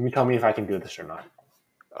 You tell me if I can do this or not.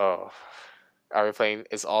 Oh, are we playing?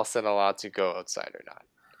 Is Alston allowed to go outside or not?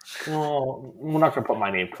 Well, we're not going to put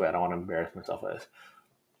my name to it. I don't want to embarrass myself with this.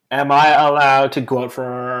 Am I allowed to go out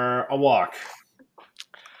for a walk?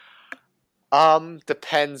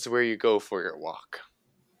 Depends where you go for your walk.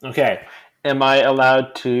 Okay. Am I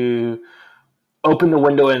allowed to open the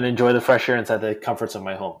window and enjoy the fresh air inside the comforts of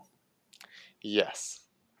my home? Yes.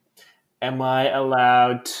 Am I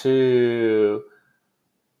allowed to,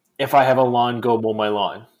 if I have a lawn, go mow my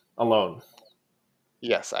lawn alone?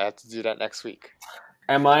 Yes, I have to do that next week.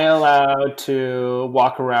 Am I allowed to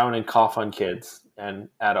walk around and cough on kids and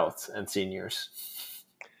adults and seniors?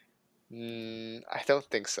 I don't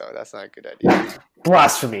think so. That's not a good idea.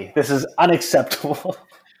 Blasphemy. This is unacceptable.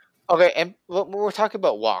 Okay, and we're talking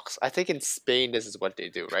about walks. I think in Spain this is what they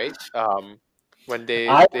do, right? When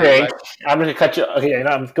I think I'm going to cut you. Okay,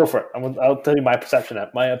 no, go for it. I'll tell you my perception,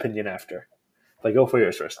 my opinion after. But go for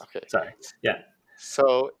yours first. Okay. Sorry. Yeah.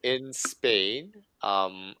 So in Spain,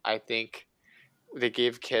 I think they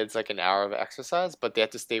gave kids like an hour of exercise, but they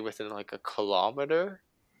have to stay within like a kilometer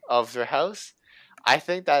of their house. I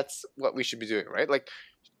think that's what we should be doing, right? Like,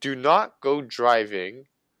 do not go driving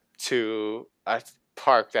to a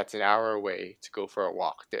park that's an hour away to go for a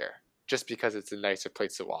walk there, just because it's a nicer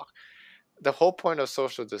place to walk. The whole point of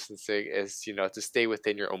social distancing is, to stay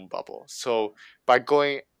within your own bubble. So by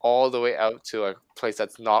going all the way out to a place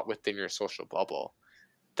that's not within your social bubble,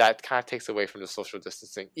 that kind of takes away from the social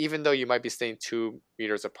distancing, even though you might be staying 2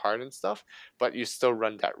 meters apart and stuff, but you still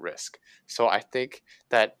run that risk. So I think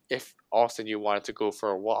that if also you wanted to go for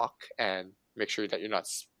a walk and make sure that you're not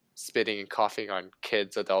spitting and coughing on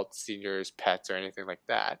kids, adults, seniors, pets, or anything like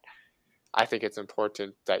that, I think it's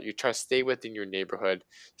important that you try to stay within your neighborhood,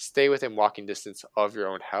 stay within walking distance of your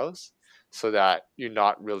own house, so that you're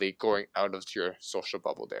not really going out of your social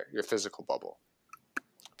bubble there, your physical bubble.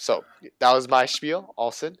 So that was my spiel,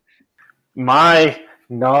 Alston. My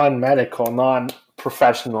non-medical,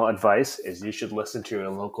 professional advice is you should listen to your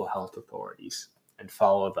local health authorities and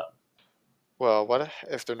follow them. Well, what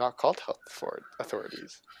if they're not called health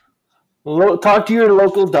authorities? Talk to your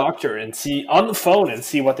local doctor and see on the phone and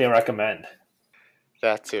see what they recommend.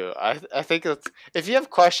 That too. I think it's, if you have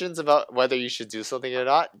questions about whether you should do something or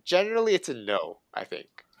not, generally it's a no, I think.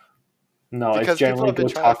 No, Because it's generally people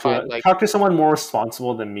go have been trying to find, talk to someone more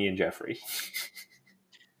responsible than me and Jeffrey.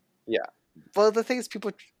 yeah. Well, the thing is,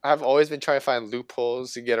 people have always been trying to find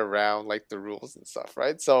loopholes to get around like the rules and stuff,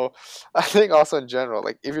 right? So I think also in general,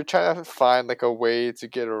 like if you're trying to find like a way to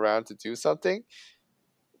get around to do something,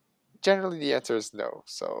 generally the answer is no.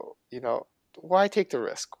 So, why take the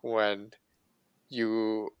risk when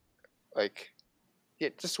you like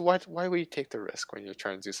just why would you take the risk when you're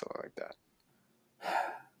trying to do something like that?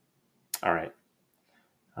 All right.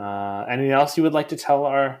 Anything else you would like to tell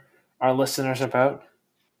our listeners about?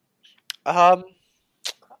 No,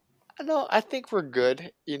 I think we're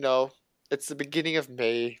good. It's the beginning of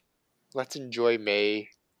May. Let's enjoy May.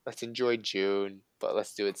 Let's enjoy June, but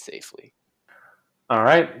let's do it safely. All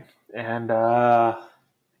right. And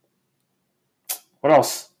what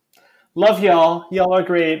else? Love y'all. Y'all are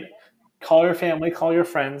great. Call your family. Call your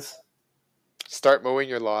friends. Start mowing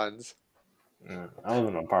your lawns. I live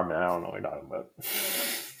in an apartment. I don't know what you're talking about.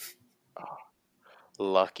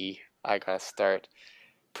 Lucky. I gotta start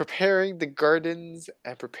preparing the gardens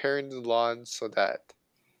and preparing the lawns so that...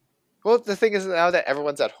 Well, the thing is now that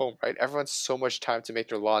everyone's at home, right? Everyone's so much time to make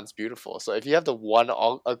their lawns beautiful. So if you have the one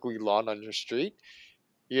ugly lawn on your street,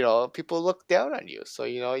 people look down on you. So,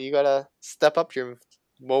 you gotta step up your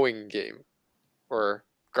mowing game or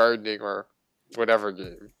gardening or whatever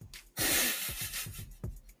game.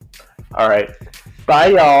 All right. Bye,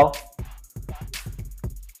 y'all.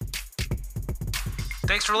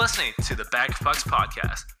 Thanks for listening to the Bag of Pucks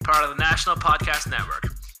podcast, part of the National Podcast Network.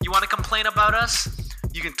 You want to complain about us?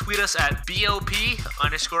 You can tweet us at BOP_POD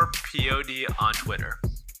on Twitter.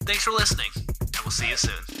 Thanks for listening, and we'll see you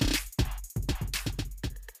soon.